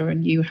together,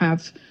 and you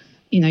have,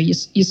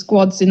 your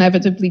squads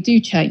inevitably do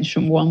change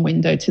from one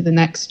window to the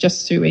next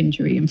just through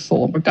injury and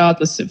form,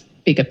 regardless of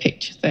bigger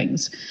picture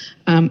things.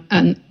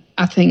 And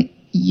I think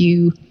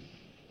you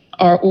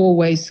are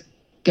always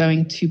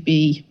going to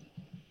be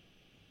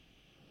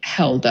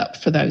held up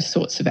for those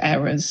sorts of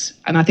errors.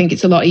 And I think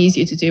it's a lot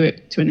easier to do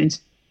it to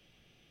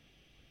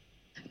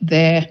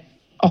their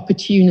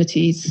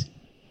opportunities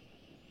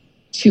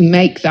to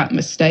make that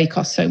mistake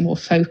are so more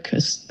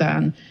focused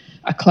than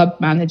a club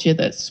manager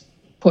that's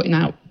putting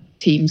out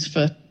teams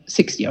for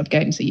 60-odd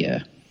games a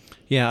year.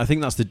 Yeah, I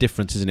think that's the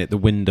difference, isn't it? The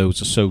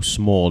windows are so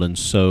small and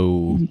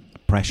so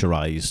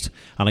pressurised.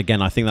 And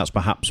again, I think that's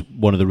perhaps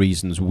one of the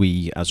reasons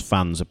we as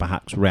fans are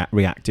perhaps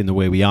reacting the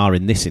way we are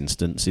in this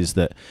instance, is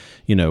that,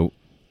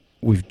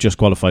 we've just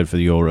qualified for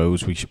the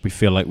Euros. We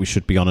feel like we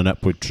should be on an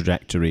upward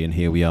trajectory, and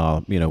here we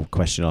are,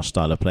 questioning our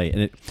style of play.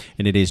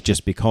 And it is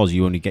just because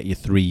you only get your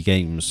 3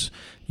 games,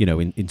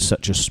 in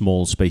such a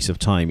small space of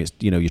time. It's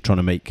you're trying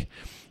to make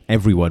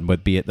everyone,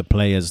 whether be it the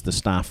players, the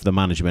staff, the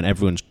management,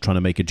 everyone's trying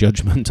to make a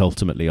judgment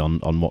ultimately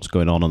on what's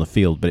going on the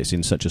field, but it's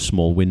in such a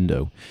small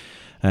window.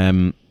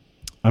 I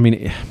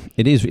mean,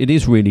 it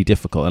is really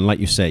difficult, and like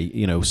you say,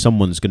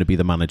 someone's going to be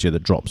the manager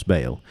that drops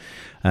Bale.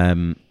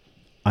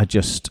 I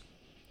just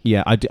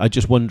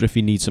wonder if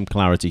he needs some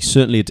clarity.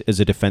 Certainly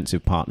as a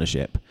defensive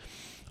partnership,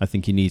 I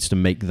think he needs to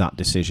make that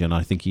decision.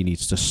 I think he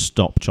needs to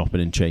stop chopping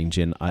and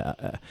changing.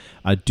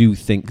 I do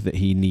think that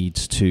he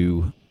needs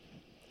to,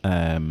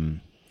 as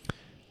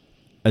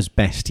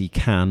best he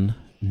can,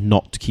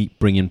 not keep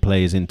bringing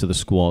players into the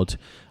squad.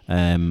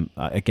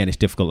 Again, it's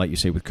difficult, like you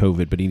say, with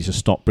COVID, but he needs to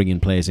stop bringing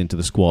players into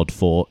the squad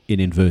for,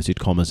 in inverted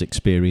commas,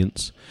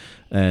 experience.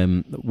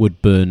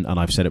 Woodburn, and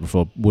I've said it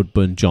before,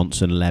 Woodburn,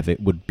 Johnson, Levitt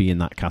would be in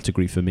that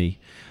category for me,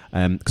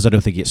 because I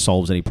don't think it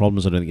solves any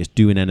problems. I don't think it's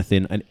doing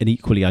anything, and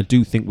equally, I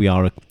do think we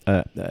are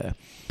a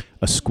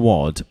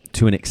squad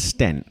to an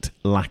extent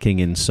lacking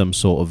in some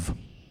sort of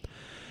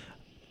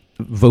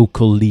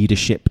vocal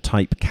leadership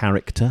type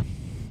character,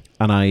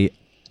 and I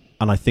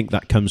think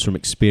that comes from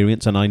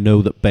experience, and I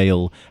know that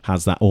Bale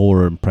has that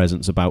aura and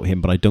presence about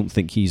him, but I don't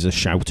think he's a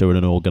shouter and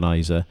an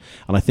organiser,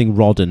 and I think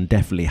Rodden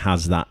definitely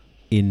has that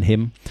in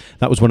him.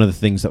 That was one of the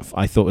things that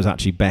I thought was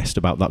actually best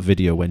about that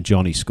video when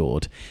Johnny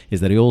scored, is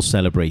that he all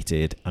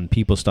celebrated and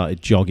people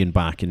started jogging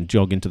back and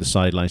jogging to the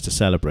sidelines to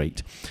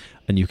celebrate,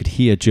 and you could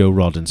hear Joe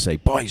Rodden say,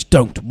 "Boys,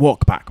 don't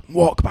walk back,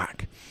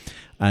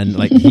 and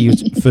like he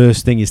was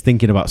first thing is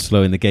thinking about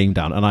slowing the game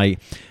down, and I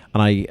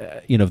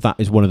that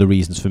is one of the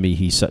reasons for me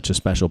he's such a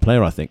special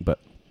player, I think. But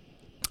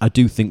I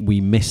do think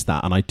we miss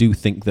that, and I do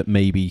think that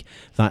maybe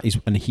that is,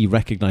 and he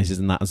recognises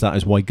that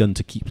is why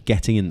Gunter keeps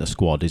getting in the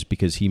squad, is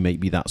because he may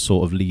be that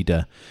sort of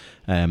leader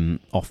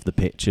off the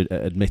pitch,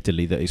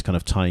 admittedly, that is kind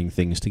of tying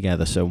things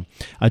together. So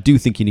I do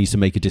think he needs to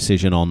make a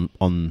decision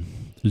on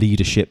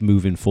leadership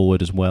moving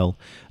forward as well.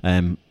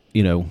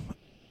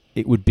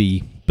 It would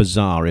be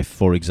bizarre if,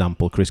 for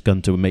example, Chris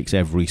Gunter makes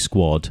every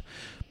squad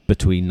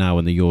between now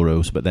and the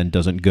Euros, but then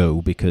doesn't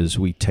go because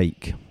we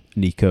take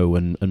Nico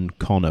and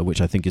Connor,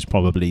 which I think is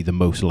probably the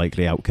most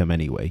likely outcome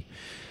anyway.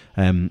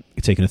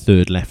 Taking a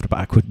third right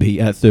back, would be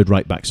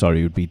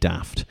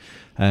daft.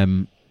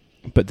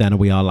 But then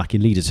we are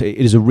lacking leaders. So it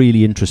is a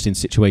really interesting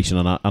situation,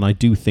 and I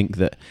do think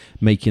that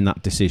making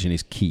that decision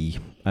is key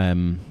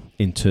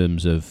in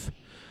terms of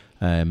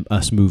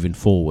us moving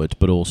forward,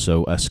 but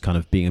also us kind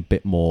of being a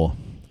bit more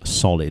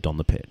solid on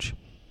the pitch.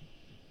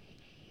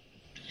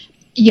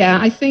 Yeah,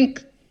 I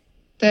think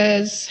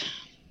there's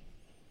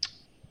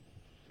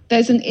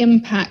an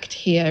impact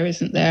here,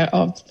 isn't there,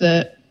 of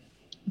the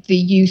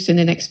youth and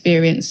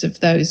inexperience of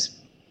those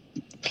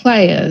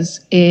players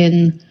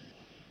in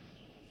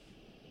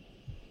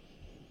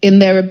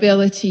their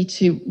ability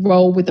to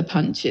roll with the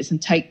punches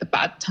and take the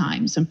bad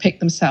times and pick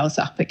themselves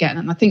up again.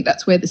 And I think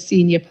that's where the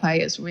senior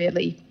players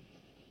really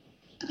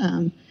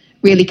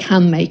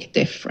can make a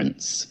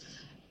difference,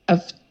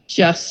 of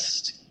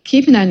just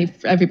keeping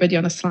everybody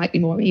on a slightly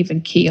more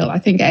even keel. I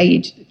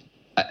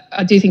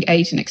do think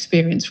age and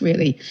experience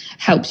really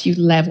helps you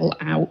level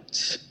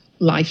out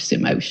life's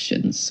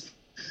emotions.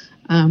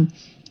 And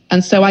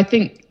so I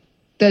think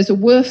there's a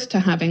worth to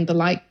having the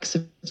likes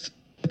of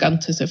the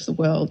Gunters of the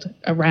world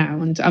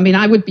around. I mean,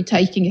 I would be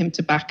taking him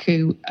to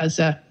Baku as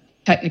a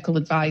technical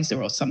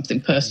advisor or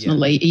something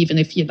personally, even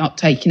if you're not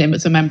taking him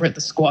as a member of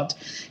the squad,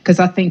 because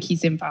I think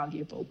he's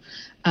invaluable.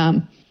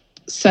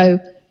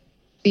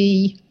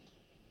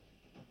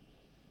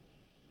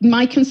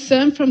 My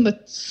concern from the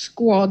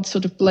squad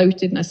sort of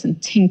bloatedness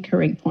and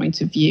tinkering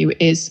point of view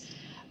is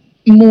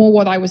more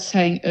what I was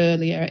saying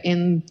earlier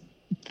in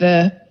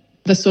the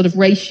sort of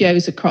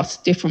ratios across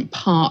different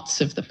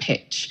parts of the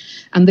pitch,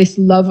 and this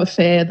love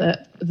affair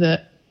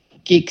that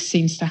Giggs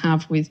seems to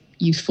have with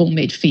youthful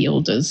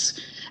midfielders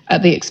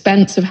at the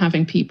expense of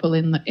having people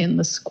in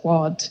the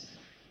squad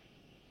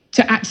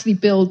to actually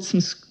build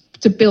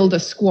a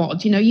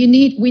squad. You know,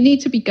 we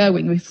need to be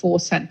going with 4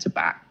 centre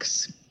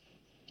backs,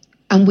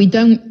 and we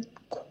know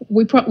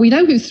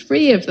who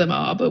 3 of them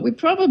are, but we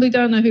probably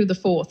don't know who the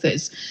 4th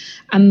is,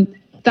 and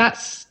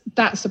that's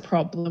a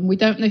problem. We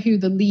don't know who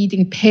the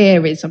leading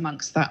pair is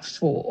amongst that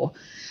 4.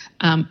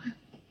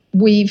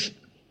 We've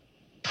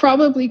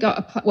probably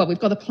got we've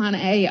got a plan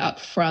A up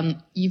front.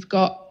 You've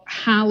got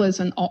Hal as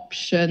an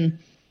option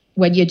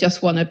when you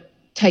just want to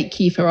take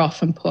Kiefer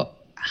off and put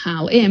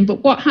Hal in.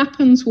 But what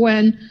happens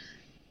when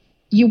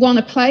you want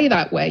to play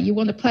that way? You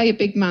want to play a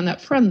big man up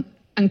front,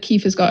 and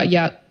Kiefer's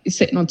is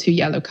sitting on 2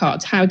 yellow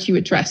cards. How do you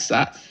address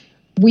that?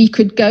 We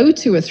could go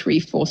to a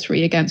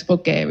 3-4-3 against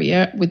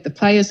Bulgaria with the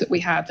players that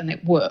we had, and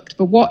it worked.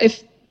 But what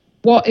if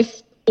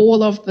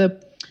all of the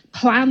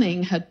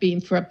planning had been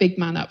for a big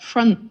man up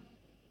front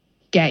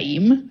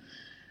game,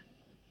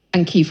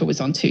 and Kiefer was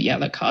on 2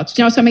 yellow cards?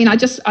 Do you know what I mean? I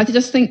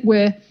just think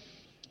we're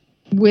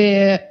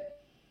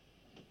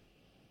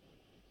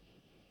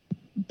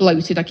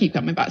bloated. I keep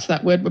coming back to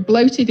that word. We're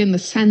bloated in the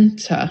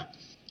centre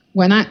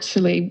when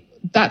actually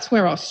that's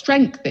where our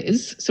strength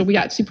is. So we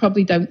actually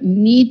probably don't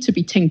need to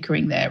be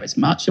tinkering there as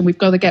much, and we've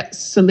got to get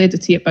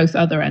solidity at both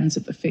other ends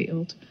of the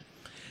field.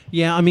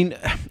 Yeah, I mean,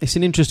 it's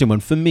an interesting one.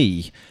 For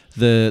me,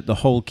 the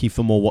whole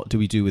Kiefer Moore, what do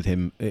we do with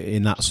him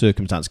in that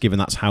circumstance, given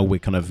that's how we're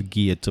kind of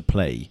geared to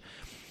play?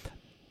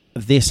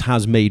 This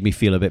has made me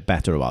feel a bit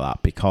better about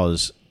that,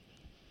 because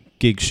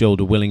Giggs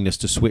showed a willingness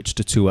to switch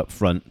to 2 up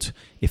front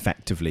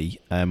effectively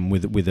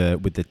with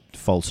the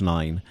false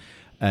 9.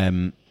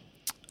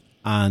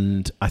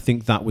 And I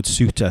think that would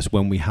suit us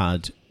when we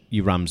had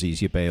your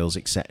Ramseys, your Bales,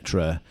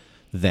 etc.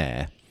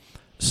 there.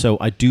 So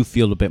I do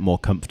feel a bit more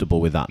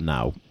comfortable with that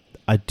now.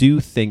 I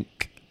do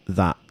think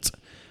that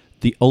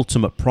the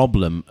ultimate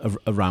problem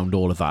around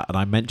all of that, and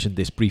I mentioned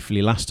this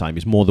briefly last time,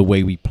 is more the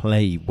way we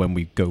play when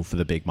we go for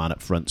the big man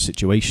up front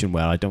situation,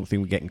 where I don't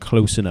think we're getting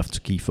close enough to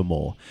Kiefer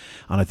Moore.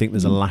 And I think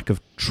there's a lack of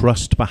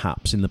trust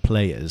perhaps in the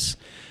players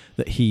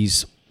that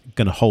he's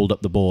going to hold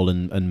up the ball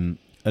and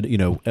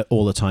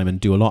all the time and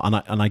do a lot.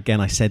 And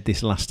again, I said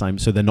this last time,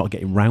 so they're not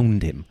getting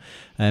round him.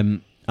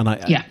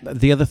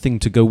 The other thing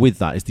to go with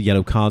that is the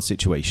yellow card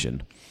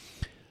situation.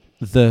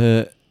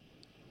 The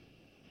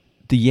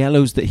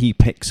yellows that he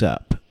picks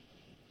up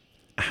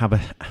have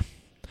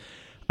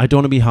I don't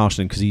want to be harsh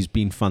on him because he's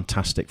been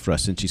fantastic for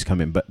us since he's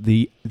come in, but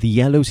the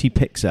yellows he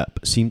picks up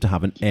seem to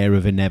have an air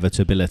of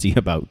inevitability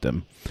about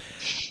them.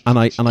 And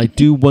I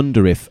do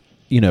wonder if,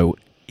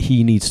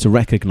 he needs to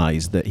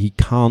recognise that he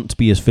can't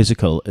be as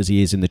physical as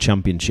he is in the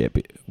Championship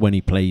when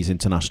he plays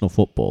international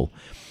football.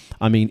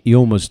 I mean, he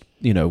almost,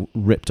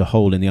 ripped a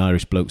hole in the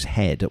Irish bloke's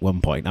head at one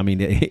point. I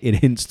mean,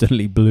 it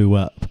instantly blew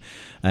up.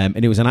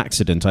 And it was an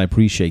accident, I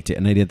appreciate it,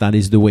 and that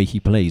is the way he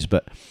plays.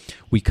 But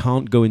we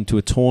can't go into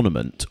a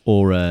tournament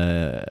or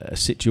a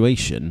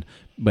situation,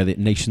 whether it's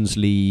Nations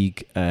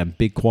League,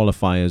 big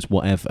qualifiers,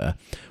 whatever,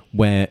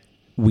 where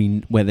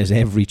there's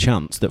every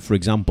chance that, for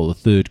example, the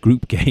third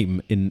group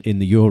game in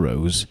the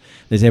Euros,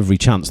 there's every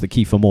chance that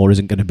Kiefer Moore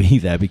isn't going to be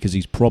there because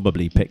he's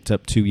probably picked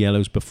up 2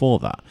 yellows before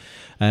that.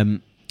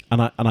 And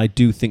I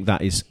do think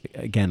that is,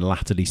 again,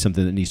 latterly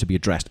something that needs to be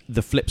addressed.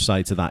 The flip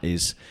side to that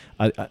is,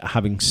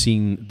 having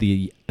seen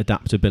the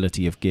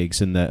adaptability of Giggs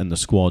and the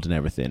squad and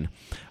everything,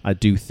 I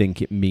do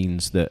think it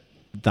means that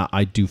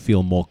I do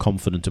feel more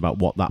confident about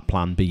what that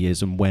plan B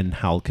is and when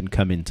Hal can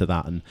come into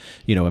that. And,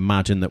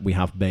 imagine that we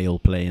have Bale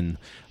playing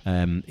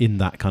in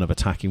that kind of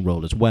attacking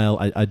role as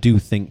well. I do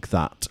think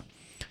that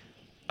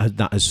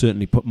has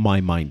certainly put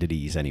my mind at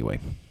ease anyway.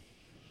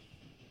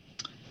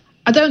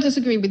 I don't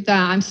disagree with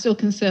that. I'm still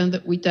concerned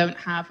that we don't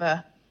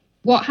have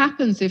what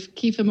happens if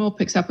Kiefer Moore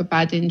picks up a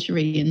bad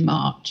injury in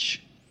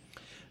March?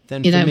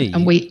 Then for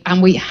me,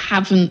 and we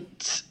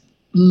haven't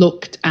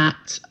looked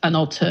at an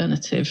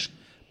alternative.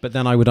 But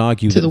then I would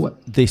argue that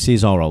this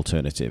is our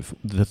alternative,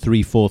 the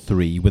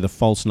 3-4-3 with a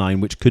false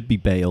nine, which could be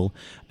Bale,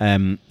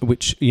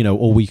 which, you know,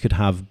 or we could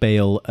have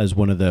Bale as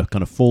one of the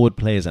kind of forward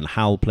players and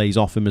Hal plays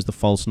off him as the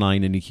false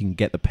nine, and he can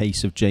get the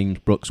pace of James,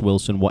 Brooks,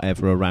 Wilson,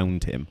 whatever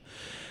around him.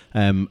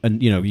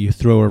 And, you know, you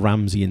throw a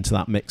Ramsey into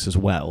that mix as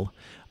well.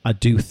 I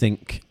do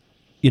think,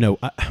 you know,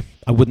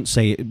 I wouldn't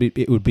say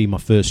it would be my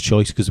first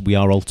choice because we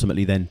are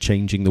ultimately then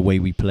changing the way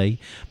we play.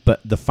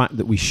 But the fact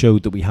that we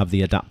showed that we have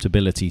the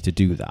adaptability to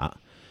do that,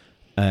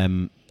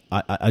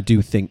 I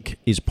do think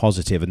is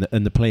positive,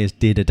 and the players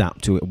did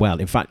adapt to it well.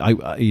 In fact,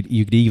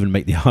 you could even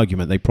make the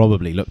argument they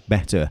probably looked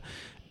better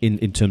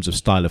in terms of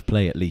style of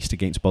play, at least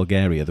against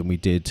Bulgaria, than we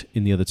did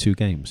in the other two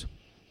games.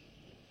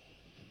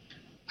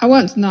 I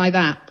won't deny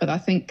that, but I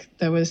think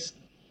there was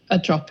a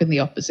drop in the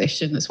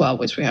opposition as well,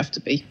 which we have to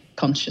be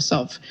conscious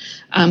of.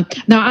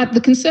 Now,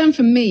 the concern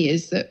for me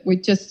is that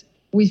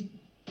we've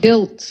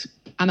built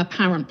an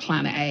apparent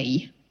plan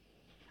A,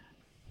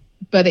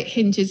 but it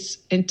hinges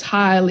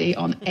entirely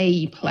on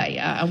a player,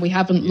 and we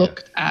haven't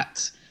looked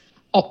at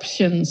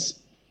options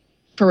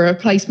for a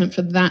replacement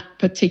for that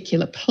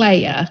particular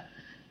player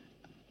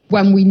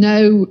when we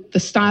know the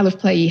style of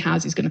play he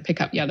has is going to pick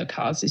up yellow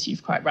cards, as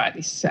you've quite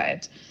rightly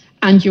said,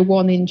 and you're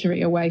one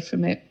injury away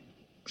from it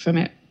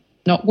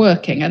not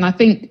working. And I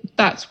think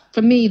that's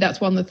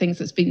one of the things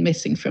that's been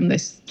missing from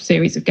this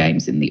series of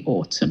games in the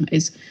autumn,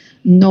 is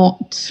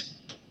not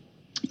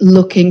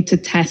looking to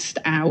test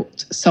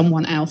out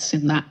someone else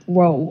in that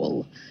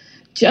role,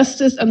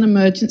 just as an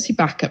emergency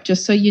backup,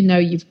 just so you know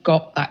you've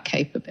got that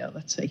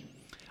capability.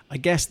 I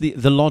guess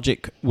the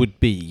logic would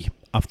be,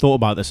 I've thought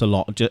about this a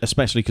lot,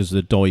 especially because of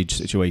the Doige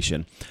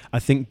situation. I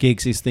think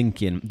Giggs is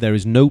thinking there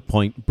is no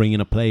point bringing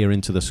a player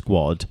into the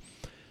squad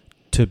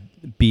to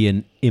be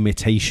an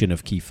imitation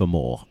of Kiefer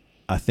Moore.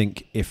 I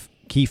think if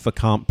Kiefer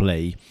can't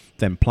play,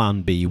 then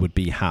plan B would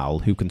be Hal,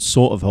 who can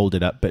sort of hold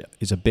it up but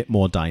is a bit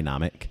more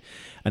dynamic.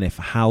 And if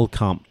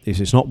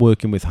it's not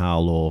working with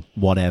Hal or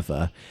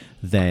whatever,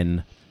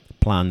 then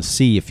plan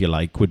C, if you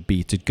like, would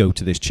be to go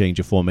to this change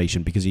of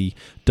formation, because he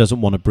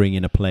doesn't want to bring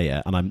in a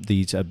player, and I'm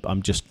just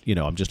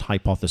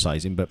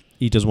hypothesizing, but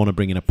he doesn't want to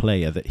bring in a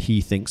player that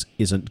he thinks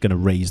isn't going to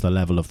raise the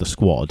level of the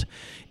squad,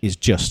 is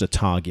just a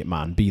target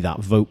man, be that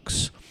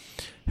Vokes,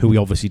 who he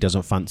obviously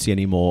doesn't fancy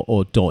anymore,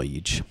 or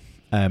Doige.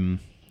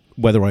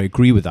 Whether I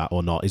agree with that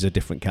or not is a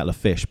different kettle of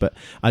fish, but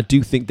I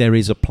do think there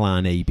is a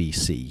plan A, B,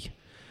 C.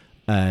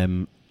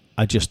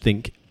 I just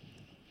think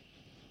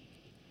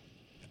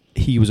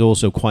he was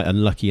also quite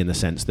unlucky in the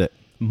sense that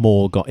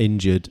Moore got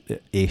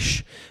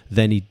injured-ish.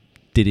 Then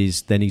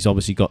he's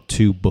obviously got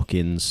two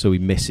bookings, so he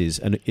misses.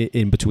 And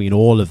in between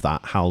all of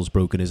that, Hal's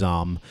broken his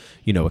arm,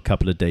 a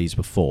couple of days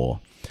before.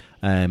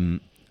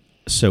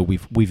 So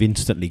we've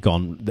instantly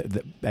gone.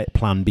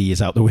 Plan B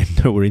is out the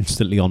window. We're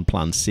instantly on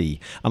Plan C.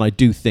 And I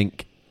do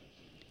think,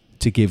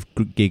 to give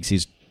Giggs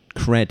his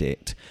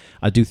credit,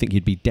 I do think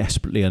he'd be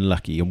desperately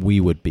unlucky, and we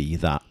would be,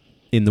 that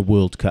in the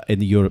World Cup, in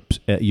the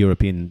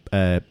European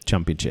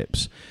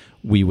Championships,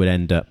 we would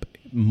end up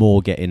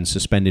more getting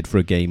suspended for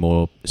a game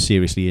or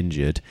seriously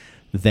injured,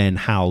 then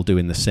Hal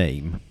doing the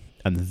same,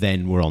 and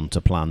then we're on to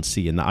Plan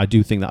C. And I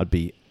do think that would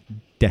be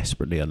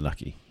desperately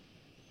unlucky.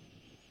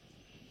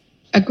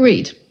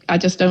 Agreed. I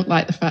just don't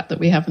like the fact that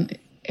we haven't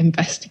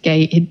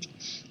investigated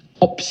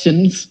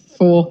options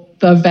for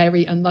the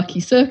very unlucky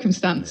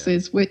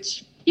circumstances,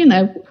 which,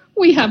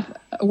 we have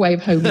a way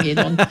of homing in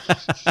on.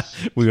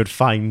 We would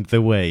find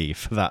the way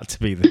for that to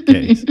be the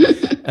case.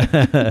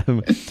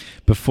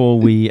 Before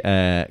we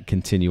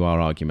continue our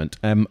argument,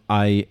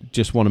 I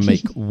just want to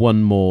make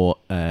one more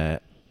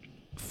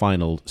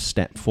final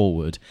step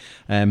forward.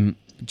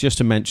 Just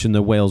to mention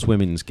the Wales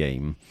women's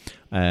game.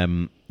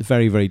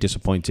 Very, very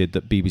disappointed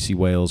that BBC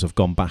Wales have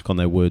gone back on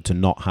their word to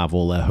not have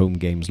all their home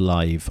games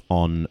live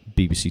on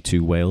BBC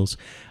Two Wales.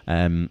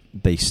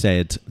 They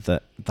said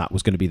that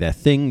was going to be their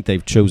thing.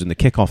 They've chosen the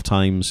kickoff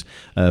times,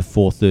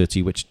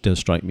 4:30, which does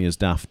strike me as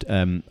daft,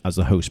 as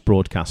the host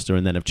broadcaster,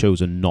 and then have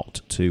chosen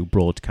not to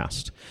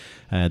broadcast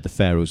the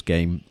Faroes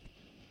game.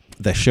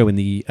 They're showing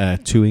the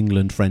two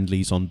England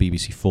friendlies on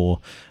BBC Four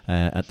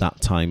at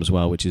that time as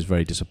well, which is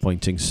very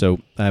disappointing. So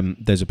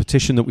there's a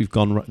petition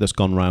that's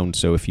gone round.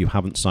 So if you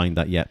haven't signed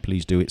that yet,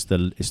 please do. It's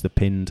the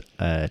pinned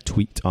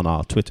tweet on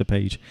our Twitter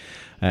page.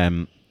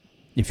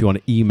 If you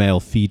want to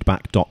email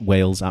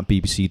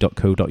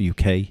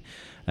feedback.wales@bbc.co.uk,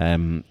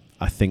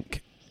 I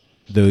think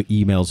the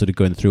emails that are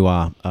going through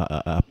are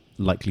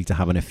likely to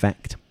have an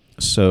effect.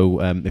 So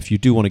if you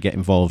do want to get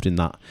involved in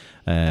that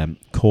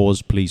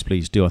cause, please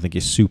do. I think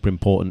it's super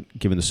important,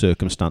 given the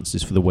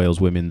circumstances for the Wales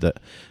women,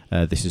 that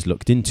this is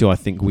looked into. I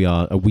think we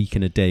are a week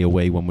and a day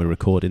away when we're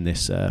recording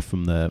this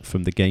from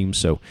the game.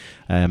 So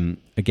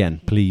again,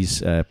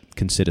 please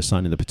consider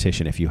signing the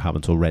petition if you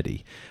haven't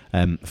already.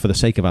 For the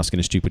sake of asking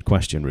a stupid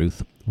question,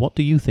 Ruth, what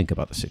do you think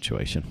about the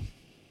situation?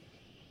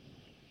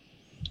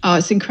 Oh,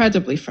 it's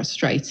incredibly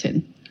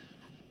frustrating.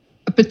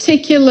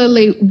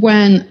 Particularly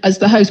when, as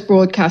the host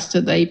broadcaster,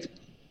 they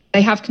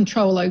have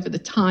control over the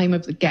time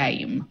of the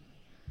game.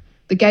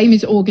 the game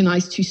is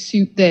organised to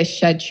suit their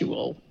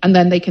schedule, and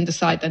then they can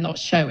decide they're not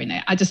showing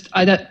it. I just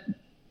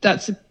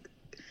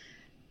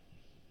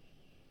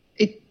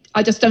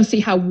don't see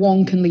how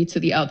one can lead to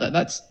the other.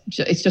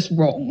 It's just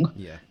wrong.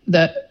 Yeah.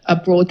 That a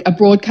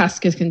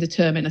broadcaster can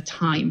determine a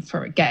time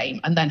for a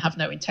game and then have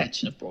no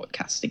intention of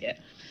broadcasting it.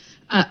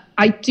 I'm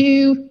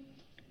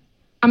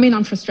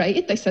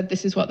frustrated. They said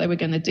this is what they were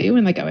going to do,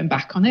 and they're going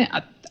back on it.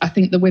 I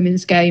think the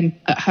women's game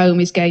at home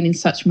is gaining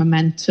such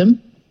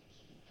momentum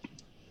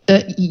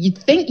that you'd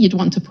think you'd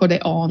want to put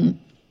it on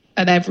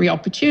at every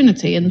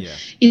opportunity. And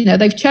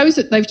they've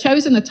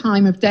chosen a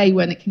time of day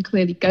when it can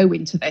clearly go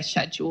into their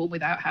schedule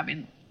without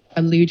having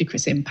a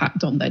ludicrous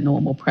impact on their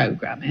normal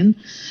programming.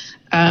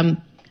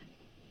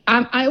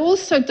 I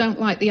also don't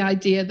like the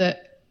idea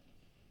that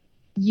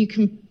you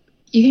can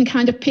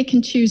kind of pick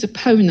and choose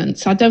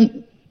opponents. I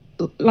don't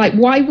like.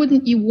 Why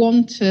wouldn't you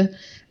want to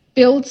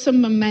build some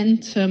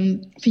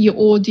momentum for your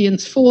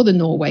audience for the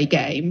Norway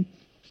game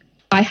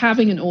by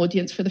having an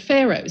audience for the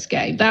Faroes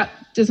game? That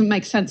doesn't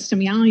make sense to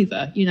me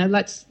either.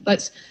 Let's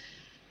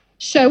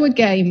show a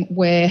game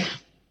where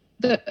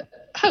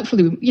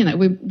hopefully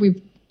we've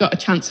got a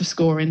chance of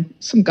scoring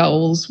some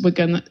goals. We're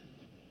gonna,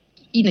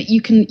 you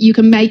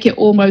can make it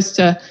almost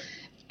a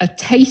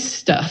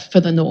taster for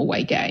the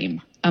Norway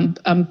game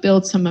and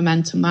build some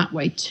momentum that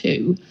way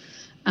too.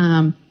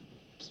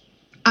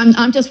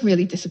 I'm just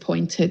really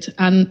disappointed,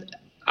 and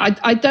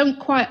I don't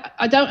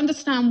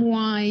understand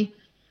why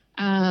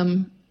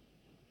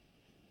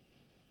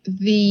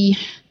the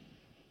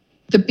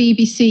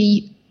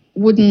BBC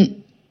would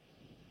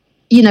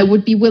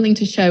be willing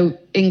to show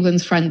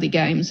England's friendly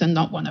games and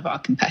not one of our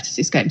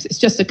competitors' games. It's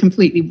just a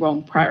completely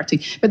wrong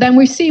priority. But then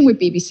we've seen with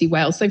BBC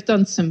Wales, they've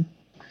done some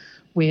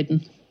weird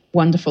and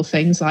wonderful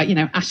things, like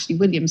Ashley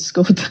Williams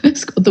scored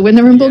the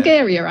winner in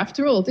Bulgaria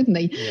after all, didn't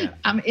he? Yeah.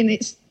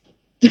 It's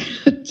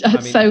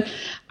so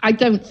I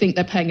don't think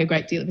they're paying a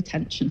great deal of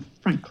attention,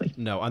 frankly.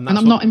 No, and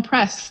I'm not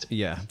impressed.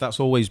 Yeah, that's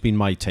always been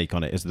my take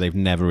on it, is that they've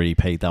never really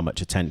paid that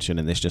much attention,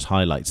 and this just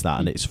highlights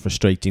that. And it's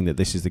frustrating that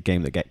this is the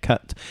game that get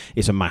cut.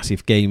 It's a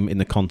massive game in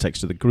the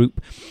context of the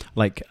group.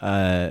 Like,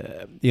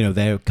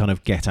 their kind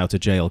of get out of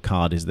jail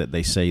card is that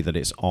they say that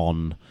it's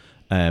on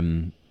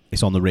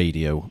the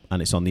radio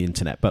and it's on the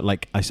internet. But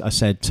like I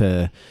said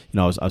to,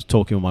 I was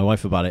talking with my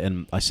wife about it,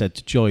 and I said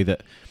to Joy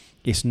that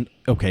it's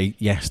okay.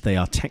 Yes, they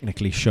are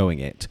technically showing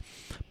it,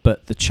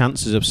 but the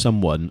chances of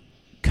someone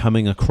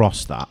coming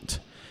across that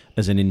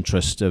as an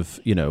interest of,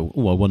 I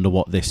wonder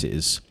what this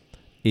is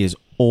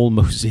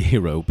almost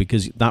zero,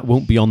 because that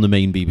won't be on the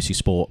main BBC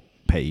Sport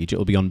page.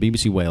 It'll be on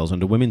BBC Wales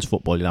under women's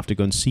football. You'll have to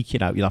go and seek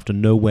it out. You'll have to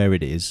know where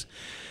it is.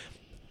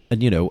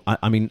 And,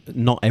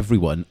 not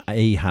everyone,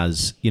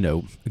 has,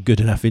 good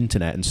enough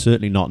internet, and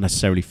certainly not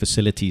necessarily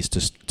facilities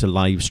to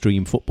live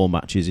stream football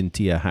matches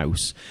into your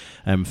house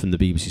from the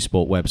BBC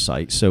Sport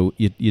website. So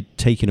you're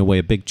taking away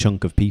a big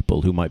chunk of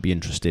people who might be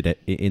interested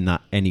in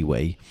that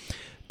anyway.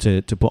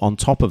 To put on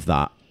top of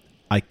that,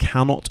 I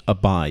cannot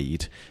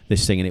abide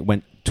this thing, and it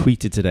went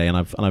tweeted today, and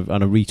I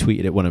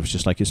retweeted it when I was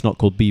just like, it's not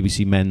called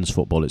BBC Men's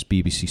Football, it's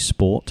BBC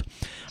Sport.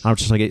 And I was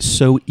just like, it's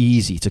so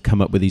easy to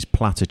come up with these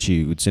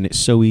platitudes, and it's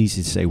so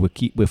easy to say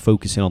we're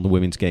focusing on the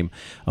women's game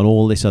and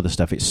all this other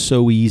stuff. It's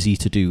so easy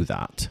to do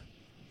that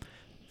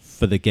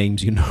for the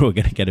games are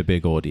going to get a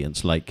big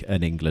audience, like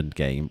an England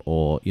game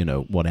or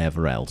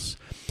whatever else.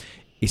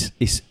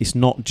 It's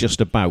not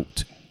just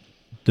about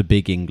the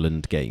big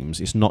England games.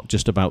 It's not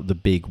just about the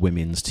big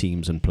women's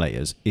teams and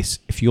players. It's,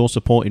 if you're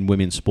supporting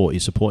women's sport, you're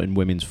supporting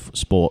women's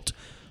sport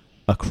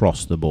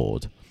across the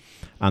board.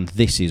 And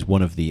this is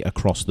one of the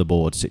across the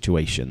board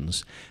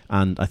situations.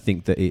 And I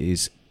think that it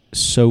is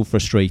so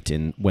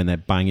frustrating when they're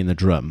banging the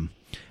drum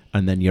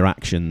and then your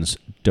actions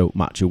don't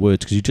match your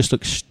words, because you just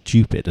look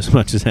stupid as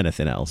much as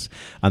anything else.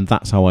 And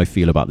that's how I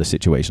feel about this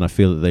situation. I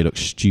feel that they look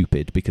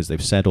stupid because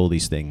they've said all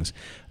these things,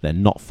 they're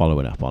not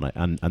following up on it,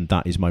 and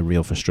that is my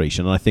real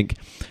frustration. And I think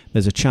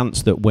there's a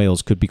chance that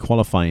Wales could be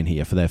qualifying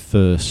here for their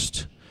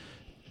first,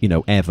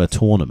 ever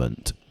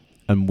tournament,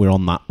 and we're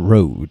on that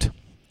road,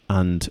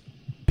 and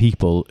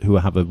people who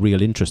have a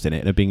real interest in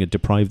it are being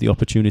deprived the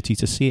opportunity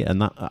to see it,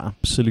 and that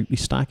absolutely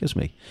staggers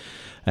me.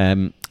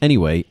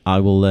 Anyway,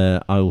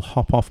 I'll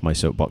hop off my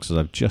soapbox, as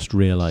I've just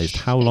realised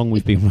how long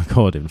we've been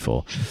recording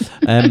for.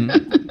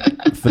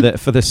 For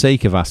the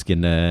sake of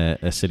asking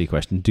a silly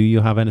question, do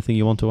you have anything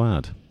you want to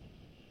add?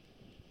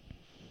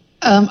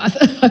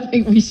 I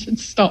think we should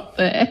stop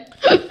there.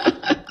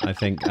 I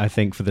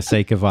think for the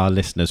sake of our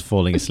listeners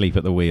falling asleep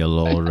at the wheel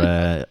or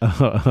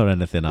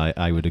anything,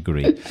 I would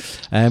agree.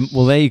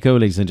 Well, there you go,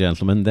 ladies and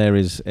gentlemen. There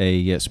is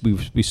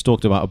we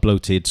talked about a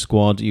bloated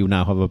squad. You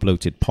now have a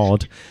bloated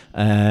pod.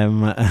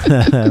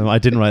 I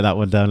didn't write that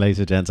one down, ladies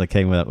and gents. I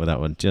came up with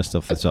that one just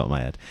off the top of my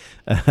head.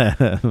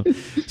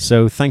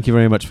 So thank you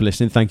very much for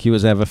listening. Thank you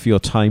as ever for your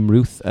time,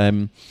 Ruth.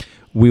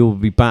 We will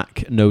be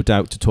back, no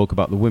doubt, to talk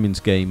about the women's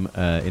game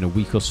in a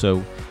week or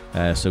so.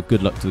 So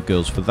good luck to the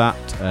girls for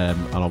that.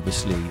 And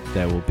obviously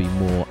there will be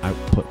more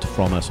output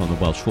from us on the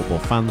Welsh Football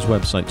Fans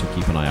website, so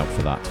keep an eye out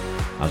for that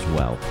as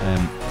well.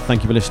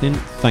 Thank you for listening.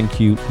 Thank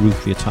you,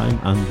 Ruth, for your time,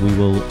 and we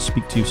will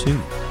speak to you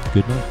soon.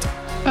 Good night.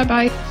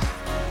 Bye-bye.